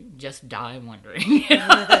like, well, you just die wondering,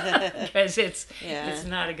 because it's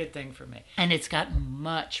not a good thing for me. And it's gotten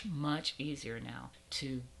much, much easier now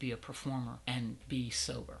to be a performer and be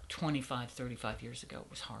sober. 25, 35 years ago,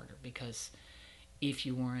 it was harder, because if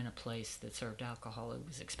you were in a place that served alcohol, it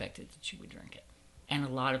was expected that you would drink it. And a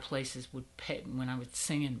lot of places would pay, when I would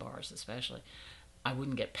sing in bars especially, I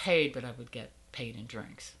wouldn't get paid, but I would get paid in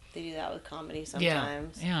drinks. They do that with comedy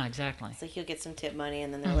sometimes. Yeah, exactly. It's like you'll get some tip money,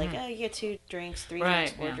 and then they're like, oh, you get 2 drinks, 3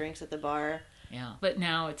 drinks, 4 drinks at the bar. Yeah, but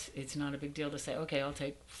now it's not a big deal to say, okay, I'll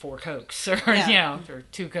take 4 Cokes, or or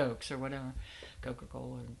 2 Cokes, or whatever,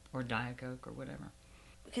 Coca-Cola or Diet Coke or whatever.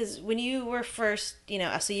 Because when you were first,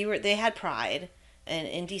 they had Pride. And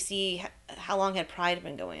in D.C., how long had Pride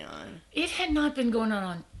been going on? It had not been going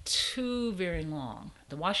on too very long.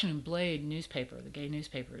 The Washington Blade newspaper, the gay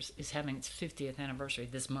newspaper, is having its 50th anniversary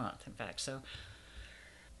this month, in fact. So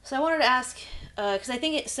I wanted to ask, because I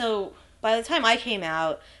think by the time I came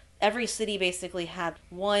out, every city basically had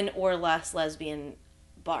 1 or less lesbian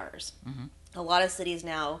bars. Mm-hmm. A lot of cities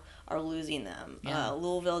now are losing them. Yeah.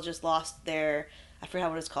 Louisville just lost their... I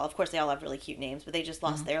forgot what it's called. Of course, they all have really cute names, but they just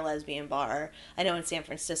lost their lesbian bar. I know in San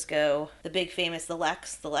Francisco, the big famous, the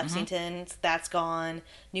Lexington, that's gone.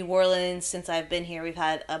 New Orleans, since I've been here, we've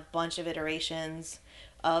had a bunch of iterations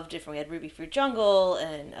of different... We had Ruby Fruit Jungle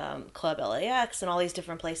and Club LAX and all these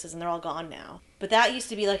different places, and they're all gone now. But that used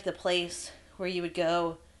to be like the place where you would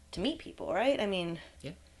go to meet people, right? I mean,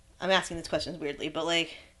 I'm asking these questions weirdly, but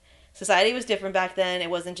like... Society was different back then. It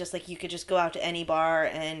wasn't just like you could just go out to any bar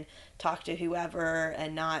and talk to whoever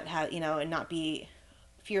and not have, and not be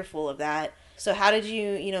fearful of that. So how did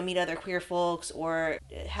you, meet other queer folks, or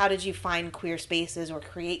how did you find queer spaces or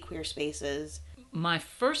create queer spaces? My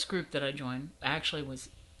first group that I joined actually was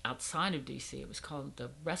outside of DC. It was called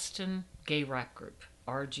the Reston Gay Rap Group,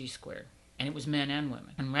 RG Squared. And it was men and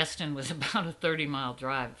women. And Reston was about a 30-mile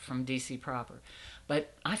drive from DC proper.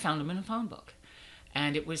 But I found them in a phone book.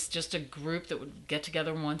 And it was just a group that would get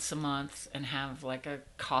together once a month and have like a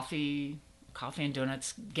coffee and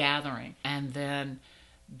donuts gathering. And then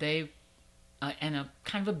they, and a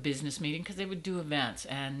kind of a business meeting, because they would do events.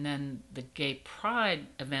 And then the Gay Pride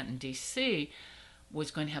event in D.C. was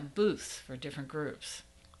going to have booths for different groups.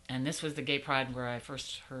 And this was the Gay Pride where I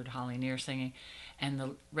first heard Holly Near singing. And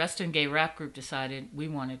the Reston Gay Rap Group decided we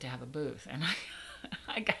wanted to have a booth. And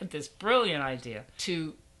I got this brilliant idea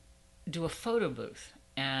to do a photo booth,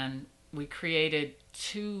 and we created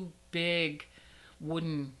 2 big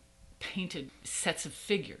wooden painted sets of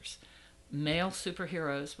figures, male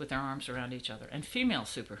superheroes with their arms around each other and female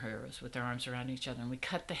superheroes with their arms around each other, and we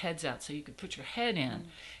cut the heads out so you could put your head in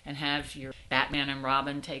and have your Batman and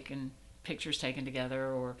Robin pictures taken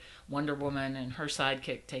together, or Wonder Woman and her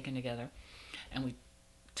sidekick taken together. And we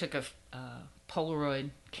took a Polaroid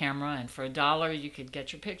camera, and for $1 you could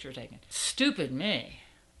get your picture taken. Stupid me,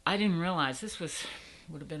 I didn't realize this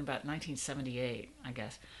would have been about 1978, I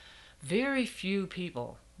guess. Very few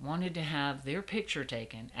people wanted to have their picture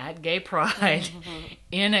taken at Gay Pride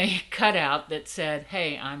in a cutout that said,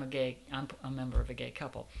 hey, I'm a member of a gay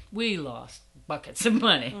couple. We lost buckets of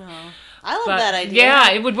money. Oh, I love that idea.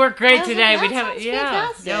 Yeah, it would work great today. Like, We'd have it. Yeah,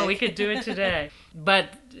 fantastic. no, we could do it today.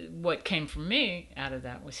 But what came from me out of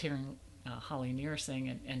that was hearing Holly Near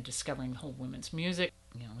sing and discovering the whole women's music,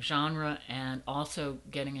 genre, and also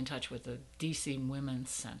getting in touch with the DC Women's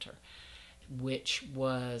Center, which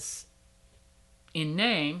was in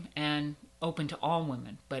name and open to all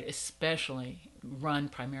women, but especially run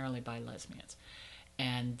primarily by lesbians.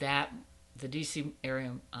 And that the DC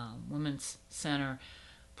area Women's Center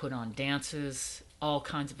put on dances, all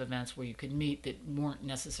kinds of events where you could meet that weren't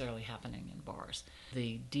necessarily happening in bars.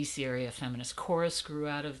 The DC area Feminist Chorus grew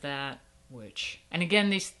out of that, and again,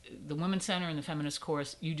 the Women's Center and the Feminist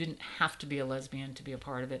Chorus, you didn't have to be a lesbian to be a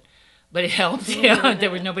part of it, but it helped. There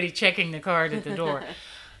was nobody checking the card at the door.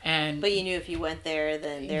 But you knew if you went there,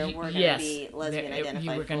 then there were going to be lesbian identified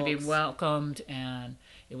you were going to be welcomed, and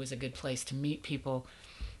it was a good place to meet people.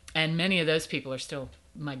 And many of those people are still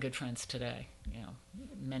my good friends today,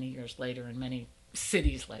 many years later and many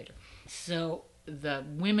cities later. So the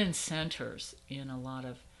women's centers in a lot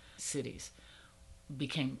of cities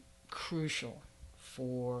became crucial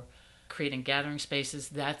for creating gathering spaces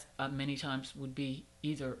that many times would be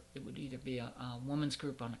either be a women's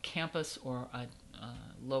group on a campus or a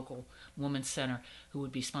local women's center who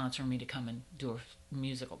would be sponsoring me to come and do a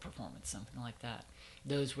musical performance, something like that.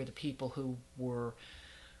 Those were the people who were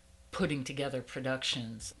putting together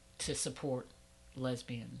productions to support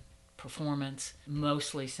lesbian performance,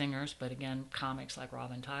 mostly singers, but again, comics like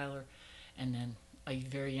Robin Tyler, and then a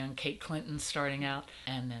very young Kate Clinton starting out,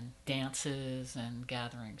 and then dances and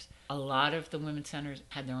gatherings. A lot of the women's centers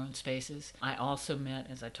had their own spaces. I also met,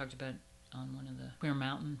 as I talked about on one of the Queer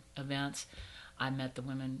Mountain events, I met the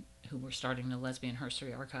women who were starting the Lesbian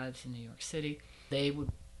Herstory Archives in New York City. They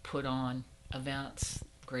would put on events,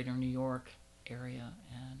 greater New York area.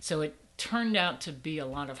 And so it turned out to be a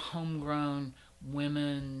lot of homegrown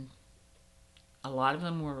women. A lot of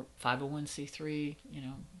them were 501c3,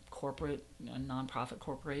 corporate, nonprofit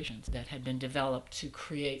corporations that had been developed to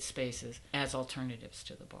create spaces as alternatives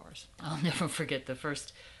to the bars. I'll never forget the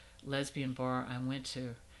first lesbian bar I went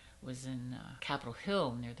to was in Capitol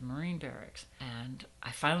Hill near the Marine Barracks. And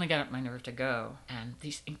I finally got up my nerve to go. And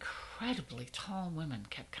these incredibly tall women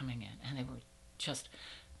kept coming in. And they were just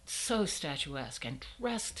so statuesque and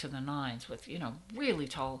dressed to the nines with, really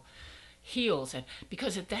tall heels. And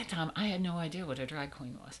because at that time I had no idea what a drag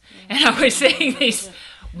queen was. And I was seeing these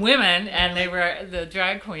women, and they were the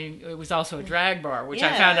drag queen. It was also a drag bar, which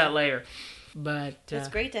I found out later. But it's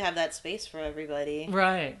great to have that space for everybody.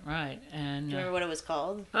 Right. And do you remember what it was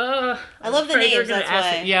called? I love the names. That's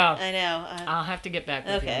why. Yeah, I know. I'll have to get back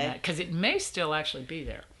with you on that, because it may still actually be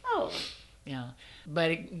there. Oh. Yeah, but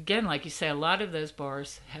again, like you say, a lot of those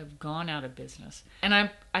bars have gone out of business, and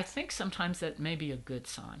I think sometimes that may be a good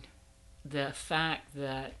sign. The fact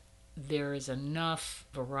that there is enough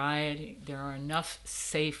variety, there are enough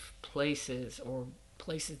safe places, or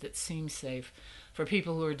places that seem safe for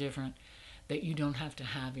people who are different, that you don't have to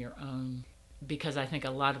have your own, because I think a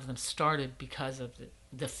lot of them started because of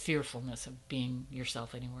the fearfulness of being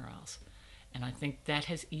yourself anywhere else. And I think that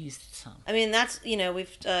has eased some. I mean, that's,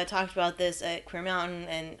 we've talked about this at Queer Mountain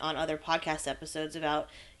and on other podcast episodes about,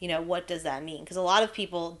 what does that mean? Because a lot of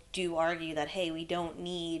people do argue that, hey, we don't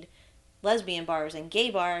need lesbian bars and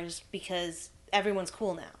gay bars because everyone's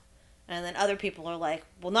cool now. And then other people are like,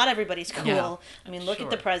 well, not everybody's cool. Yeah, I mean, look at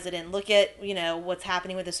the president. Look at, what's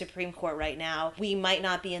happening with the Supreme Court right now. We might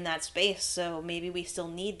not be in that space, so maybe we still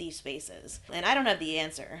need these spaces. And I don't have the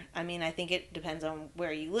answer. I mean, I think it depends on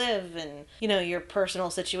where you live and, your personal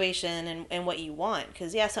situation and what you want.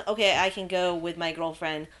 Because, I can go with my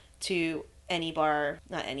girlfriend to any bar,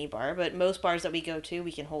 not any bar, but most bars that we go to,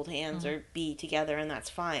 we can hold hands or be together, and that's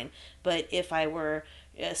fine. But if I were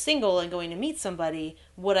single and going to meet somebody,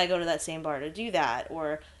 would I go to that same bar to do that?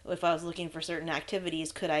 Or if I was looking for certain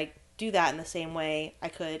activities, could I do that in the same way I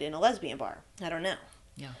could in a lesbian bar? I don't know.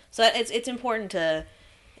 Yeah. So it's important to,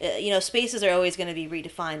 spaces are always going to be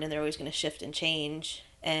redefined, and they're always going to shift and change.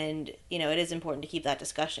 And, it is important to keep that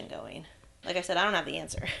discussion going. Like I said, I don't have the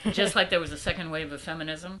answer. Just like there was a second wave of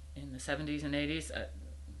feminism in the 70s and 80s,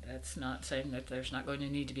 that's not saying that there's not going to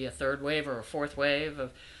need to be a third wave or a fourth wave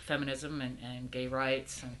of feminism and gay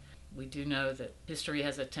rights. And we do know that history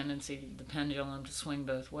has a tendency, the pendulum, to swing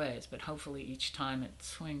both ways. But hopefully each time it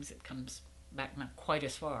swings, it comes back not quite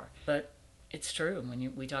as far. But it's true.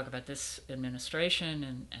 When we talk about this administration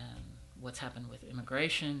and what's happened with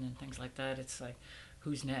immigration and things like that, it's like,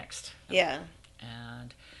 who's next? Yeah.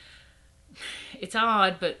 And it's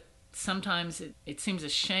odd, but sometimes it seems a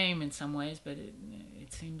shame in some ways, but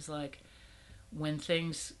it seems like when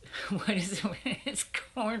things, what is it, it's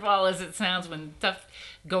cornball as it sounds, when tough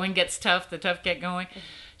going gets tough, the tough get going.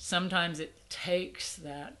 Sometimes it takes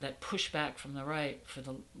that pushback from the right for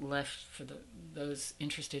the left, for those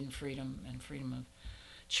interested in freedom and freedom of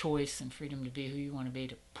choice and freedom to be who you want to be,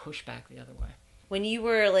 to push back the other way. When you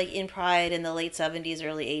were like in Pride in the late 70s,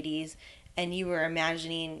 early 80s, and you were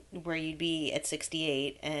imagining where you'd be at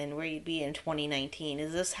 68 and where you'd be in 2019,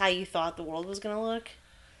 is this how you thought the world was going to look?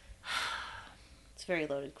 It's a very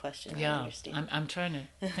loaded question. Yeah, I understand. I'm trying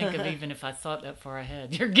to think of even if I thought that far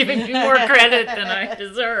ahead. You're giving me more credit than I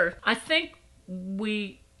deserve. I think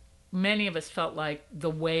many of us felt like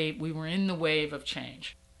we were in the wave of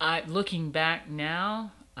change. Looking back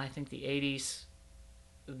now, I think the 80s,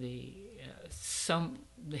 the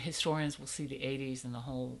historians will see the 80s and the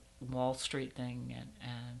whole Wall Street thing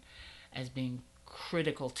and as being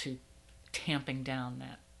critical to tamping down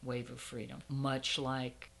that wave of freedom. Much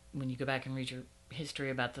like when you go back and read your history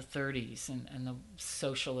about the 30s and the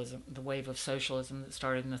socialism, the wave of socialism that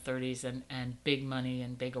started in the 30s, and big money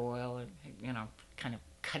and big oil, and kind of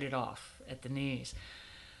cut it off at the knees.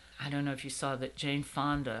 I don't know if you saw that Jane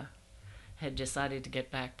Fonda had decided to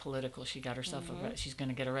get back political. She got herself she's going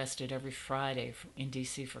to get arrested every Friday in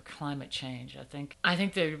D.C. for climate change. I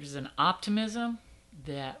think there was an optimism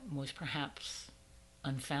that was perhaps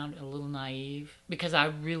unfounded, a little naive, because I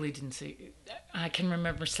really didn't see. I can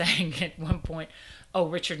remember saying at one point, "Oh,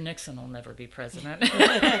 Richard Nixon will never be president."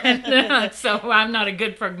 So I'm not a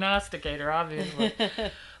good prognosticator, obviously,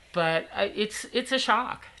 but it's a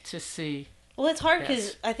shock to see. Well, it's hard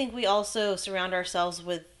because I think we also surround ourselves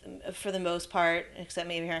with, for the most part, except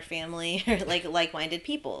maybe our family, like-minded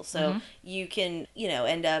people. So you can,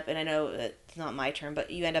 end up, and I know it's not my term,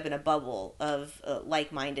 but you end up in a bubble of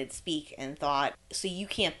like-minded speak and thought. So you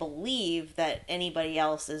can't believe that anybody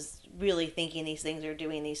else is really thinking these things or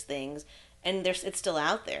doing these things. And it's still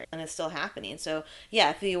out there, and it's still happening. So, yeah,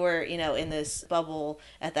 if you were, in this bubble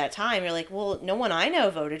at that time, you're like, well, no one I know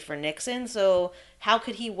voted for Nixon, so how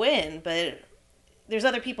could he win? But there's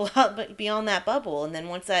other people out beyond that bubble. And then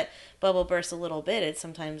once that bubble bursts a little bit,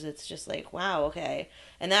 sometimes it's just like, wow, okay.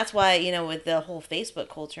 And that's why, with the whole Facebook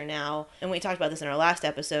culture now, and we talked about this in our last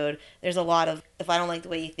episode, there's a lot of, if I don't like the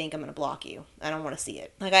way you think, I'm going to block you. I don't want to see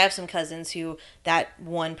it. Like, I have some cousins who, that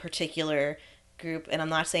one particular group, and I'm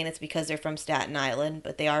not saying it's because they're from Staten Island,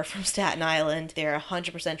 but they are from Staten Island. They're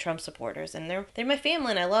 100% Trump supporters, and they're my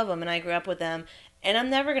family, and I love them, and I grew up with them, and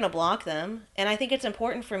I'm never going to block them. And I think it's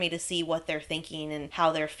important for me to see what they're thinking and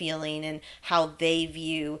how they're feeling and how they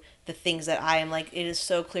view the things that I am like, it is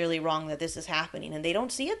so clearly wrong that this is happening. And they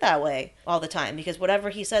don't see it that way all the time, because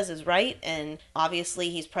whatever he says is right. And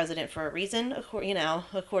obviously he's president for a reason, according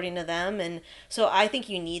to them. And so I think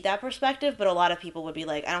you need that perspective. But a lot of people would be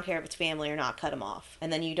like, I don't care if it's family or not, cut him off.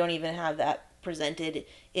 And then you don't even have that presented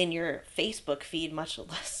in your Facebook feed, much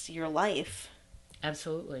less your life.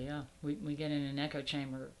 Absolutely, yeah. We get in an echo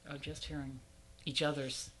chamber of just hearing each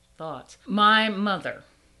other's thoughts. My mother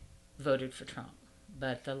voted for Trump,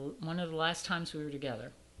 but one of the last times we were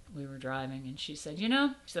together, we were driving, and she said,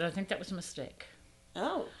 I think that was a mistake.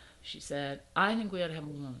 Oh. She said, I think we ought to have a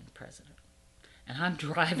woman president. And I'm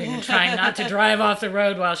driving and trying not to drive off the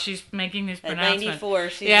road while she's making these pronouncements. At 94,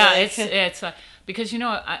 she's it's because,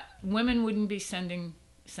 women wouldn't be sending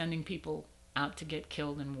people out to get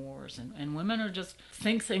killed in wars, and women are just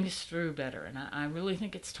think things through better, and I really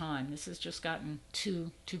think it's time. This has just gotten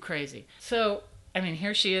too crazy. So,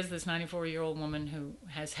 here she is, this 94-year-old woman who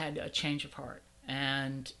has had a change of heart.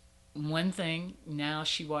 And one thing, now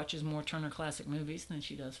she watches more Turner Classic Movies than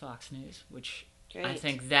she does Fox News, which Great. I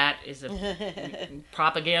think that is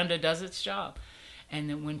propaganda does its job. And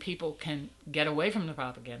then when people can get away from the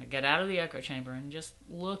propaganda, get out of the echo chamber and just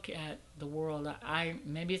look at the world,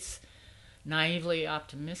 maybe it's naively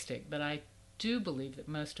optimistic, but I do believe that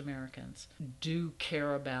most Americans do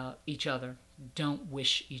care about each other, don't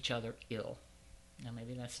wish each other ill. Now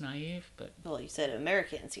maybe that's naive, but... Well, you said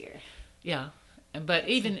Americans here. Yeah, but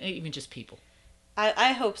even just people.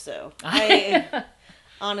 I hope so.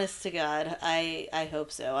 Honest to God, I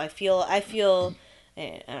hope so. I feel, I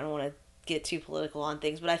don't want to get too political on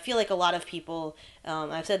things, but I feel like a lot of people,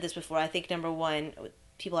 I've said this before, I think number one,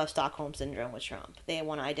 people have Stockholm Syndrome with Trump. They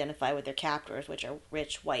want to identify with their captors, which are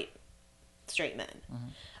rich, white, straight men.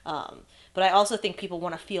 Mm-hmm. But I also think people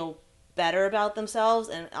want to feel better about themselves,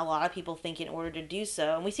 and a lot of people think in order to do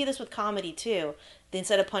so, and we see this with comedy too,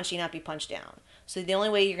 instead of punching up, you punch down. So the only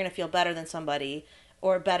way you're going to feel better than somebody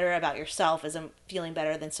or better about yourself as feeling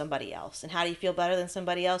better than somebody else. And how do you feel better than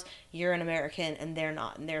somebody else? You're an American and they're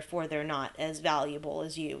not, and therefore they're not as valuable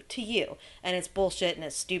as you to you. And it's bullshit and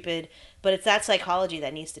it's stupid, but it's that psychology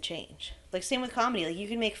that needs to change. Like, same with comedy. Like, you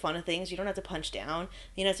can make fun of things. You don't have to punch down.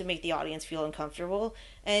 You don't have to make the audience feel uncomfortable.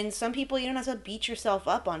 And some people, you don't have to beat yourself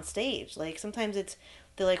up on stage. Like, sometimes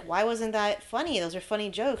they're like, why wasn't that funny? Those are funny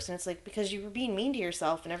jokes. And it's like, because you were being mean to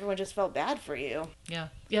yourself and everyone just felt bad for you. Yeah.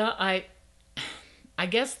 I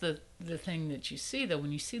guess the thing that you see, though,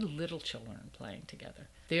 when you see little children playing together,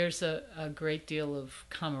 there's a great deal of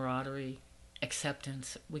camaraderie,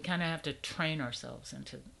 acceptance. We kind of have to train ourselves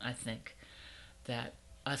into, I think, that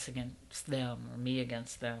us against them or me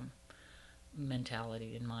against them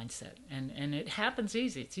mentality and mindset. And it happens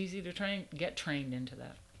easy. It's easy to get trained into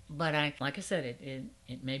that. But like I said,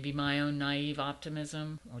 it may be my own naive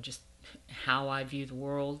optimism or just how I view the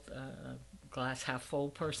world, glass half full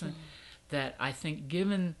person, that I think,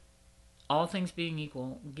 given all things being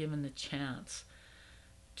equal, given the chance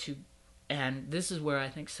to, and this is where I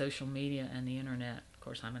think social media and the internet, of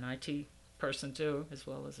course I'm an IT person too, as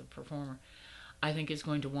well as a performer, I think is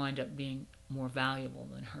going to wind up being more valuable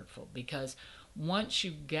than hurtful, because once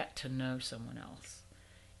you get to know someone else,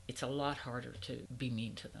 it's a lot harder to be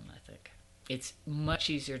mean to them, I think. It's much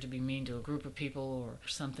easier to be mean to a group of people or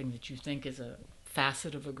something that you think is a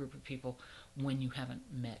facet of a group of people when you haven't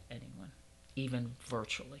met anyone, even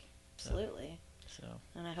virtually. Absolutely. So.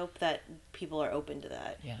 And I hope that people are open to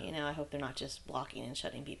that. Yeah. You know, I hope they're not just blocking and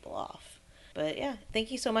shutting people off. But yeah,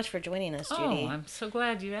 thank you so much for joining us, Judy. Oh, I'm so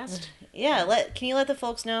glad you asked. Yeah, can you let the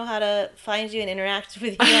folks know how to find you and interact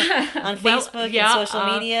with you on Facebook and social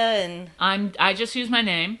media? And I just use my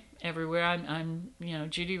name everywhere. I'm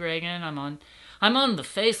Judy Reagan. I'm on the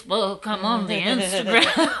Facebook. I'm on the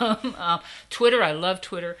Instagram. Twitter. I love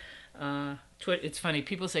Twitter. It's funny.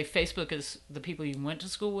 People say Facebook is the people you went to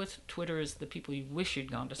school with. Twitter is the people you wish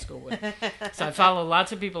you'd gone to school with. So I follow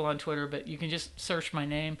lots of people on Twitter, but you can just search my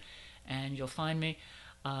name and you'll find me.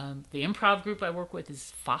 The improv group I work with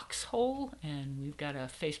is Foxhole, and we've got a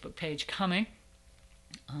Facebook page coming.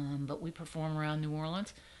 But we perform around New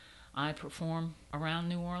Orleans. I perform around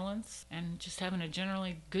New Orleans and just having a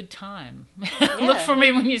generally good time. Yeah. Look for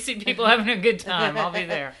me when you see people having a good time. I'll be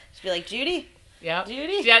there. Just be like, Judy? Yeah.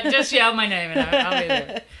 Judy? Yeah, just yell my name and I'll be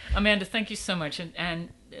there. Amanda, thank you so much. And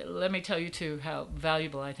let me tell you, too, how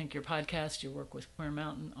valuable I think your podcast, your work with Queer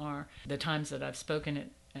Mountain are. The times that I've spoken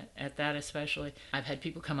at that especially, I've had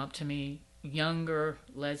people come up to me, younger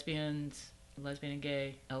lesbian and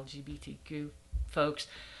gay, LGBTQ folks,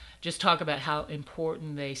 just talk about how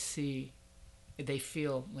important they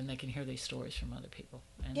feel when they can hear these stories from other people.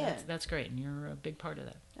 And yeah. That's great, and you're a big part of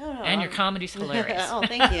that. Oh, no, and your comedy's hilarious. Oh,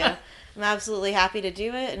 thank you. I'm absolutely happy to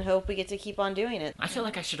do it and hope we get to keep on doing it. I feel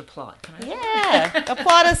like I should applaud. Can I? Yeah,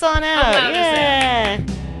 applaud us on out. Applaud yeah. us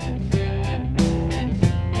out.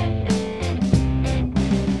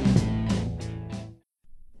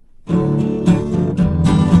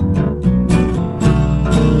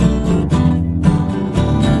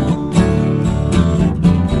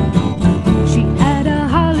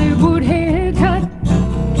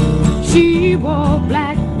 She wore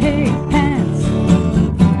black pig pants,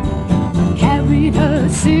 carried her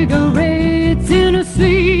cigarettes in her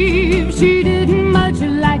sleeve. She didn't much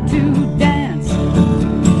like to dance,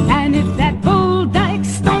 and if that bull dyke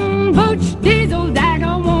stone butch diesel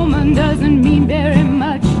dagger woman doesn't mean very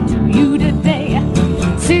much to you today,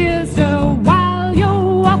 sister, while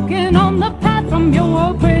you're walking on the path from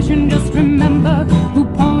your oppression, just remember who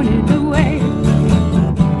pointed the way.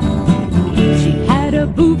 She had a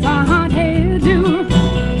bouffant hairdo,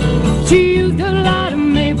 she used a lot of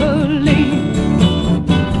Maybelline.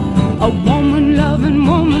 A woman-loving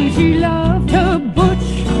woman, she loved her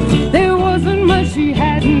butch. There wasn't much she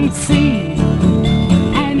hadn't seen.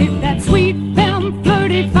 And if that sweet, femme,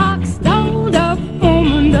 flirty, fox-dolled-up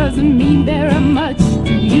woman doesn't mean very much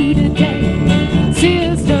to you today,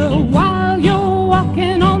 sister, while you're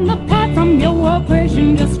walking on the path from your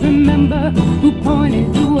oppression, just remember who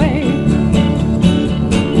pointed the way.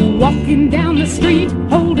 Walking down the street,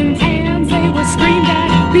 holding hands, they were screamed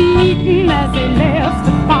at, beaten as they left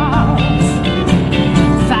the bars.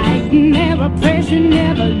 Fighting their oppression,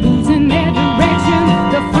 never losing their direction.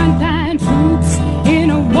 The frontline troops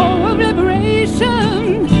in a war of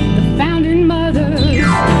liberation. The founding mothers, she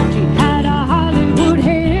had a Hollywood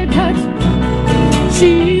haircut.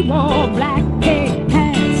 She wore black pig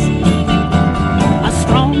pants. A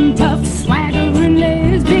strong, tough, swaggering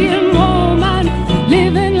lesbian woman,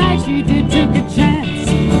 living like she did, took a chance.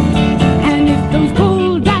 And if those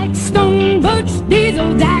bull dyke stone butch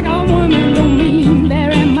diesel dagger women don't mean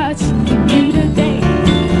very much to you today,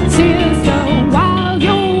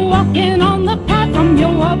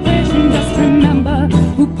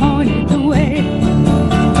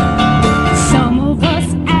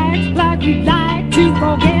 to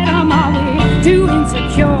forget them, are we too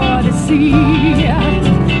insecure to see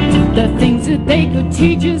the things that they could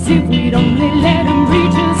teach us if we'd only let them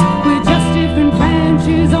reach us? We're just different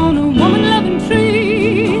branches on a woman-loving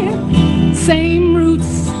tree. Same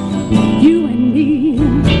roots, you and me.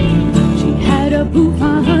 She had a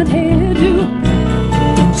bouffant hairdo.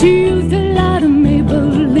 She used a lot of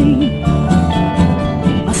Maybelline.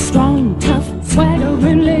 A strong, tough,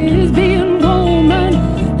 swaggering lesbian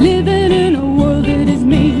woman living in a world that is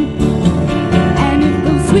mean. And if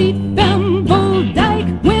those sweet bumble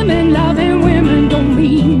dyke women loving women don't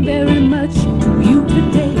mean very much to you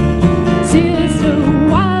today, sister,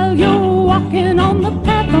 while you're walking on the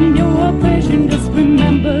path from your oppression, just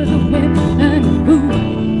remember the women who,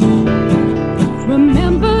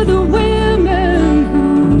 remember the women who,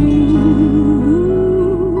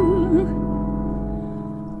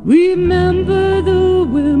 remember the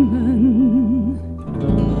women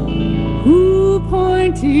who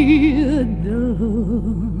pointed the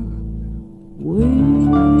way.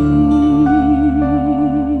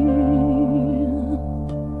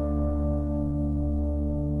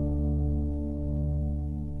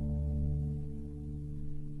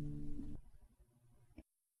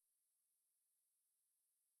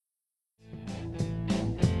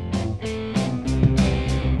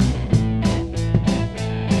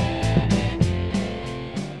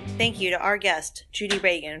 Thank you to our guest, Judy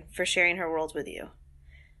Reagan, for sharing her worlds with you.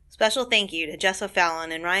 Special thank you to Jessa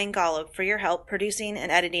Fallon and Ryan Golub for your help producing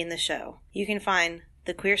and editing the show. You can find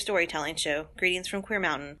the Queer Storytelling Show, Greetings from Queer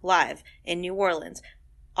Mountain, live in New Orleans,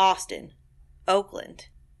 Austin, Oakland,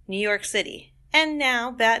 New York City, and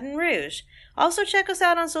now Baton Rouge. Also check us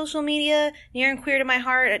out on social media, Near and Queer to My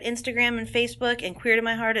Heart at Instagram and Facebook, and Queer to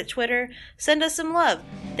My Heart at Twitter. Send us some love.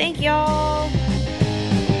 Thank y'all!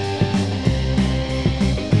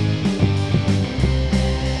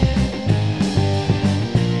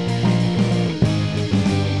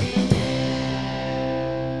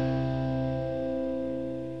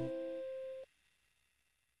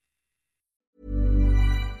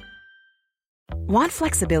 Want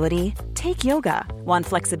flexibility? Take yoga. Want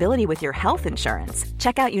flexibility with your health insurance?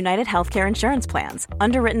 Check out United Healthcare Insurance Plans.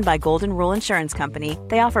 Underwritten by Golden Rule Insurance Company,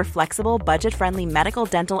 they offer flexible, budget-friendly medical,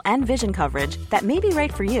 dental, and vision coverage that may be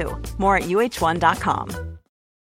right for you. More at UH1.com.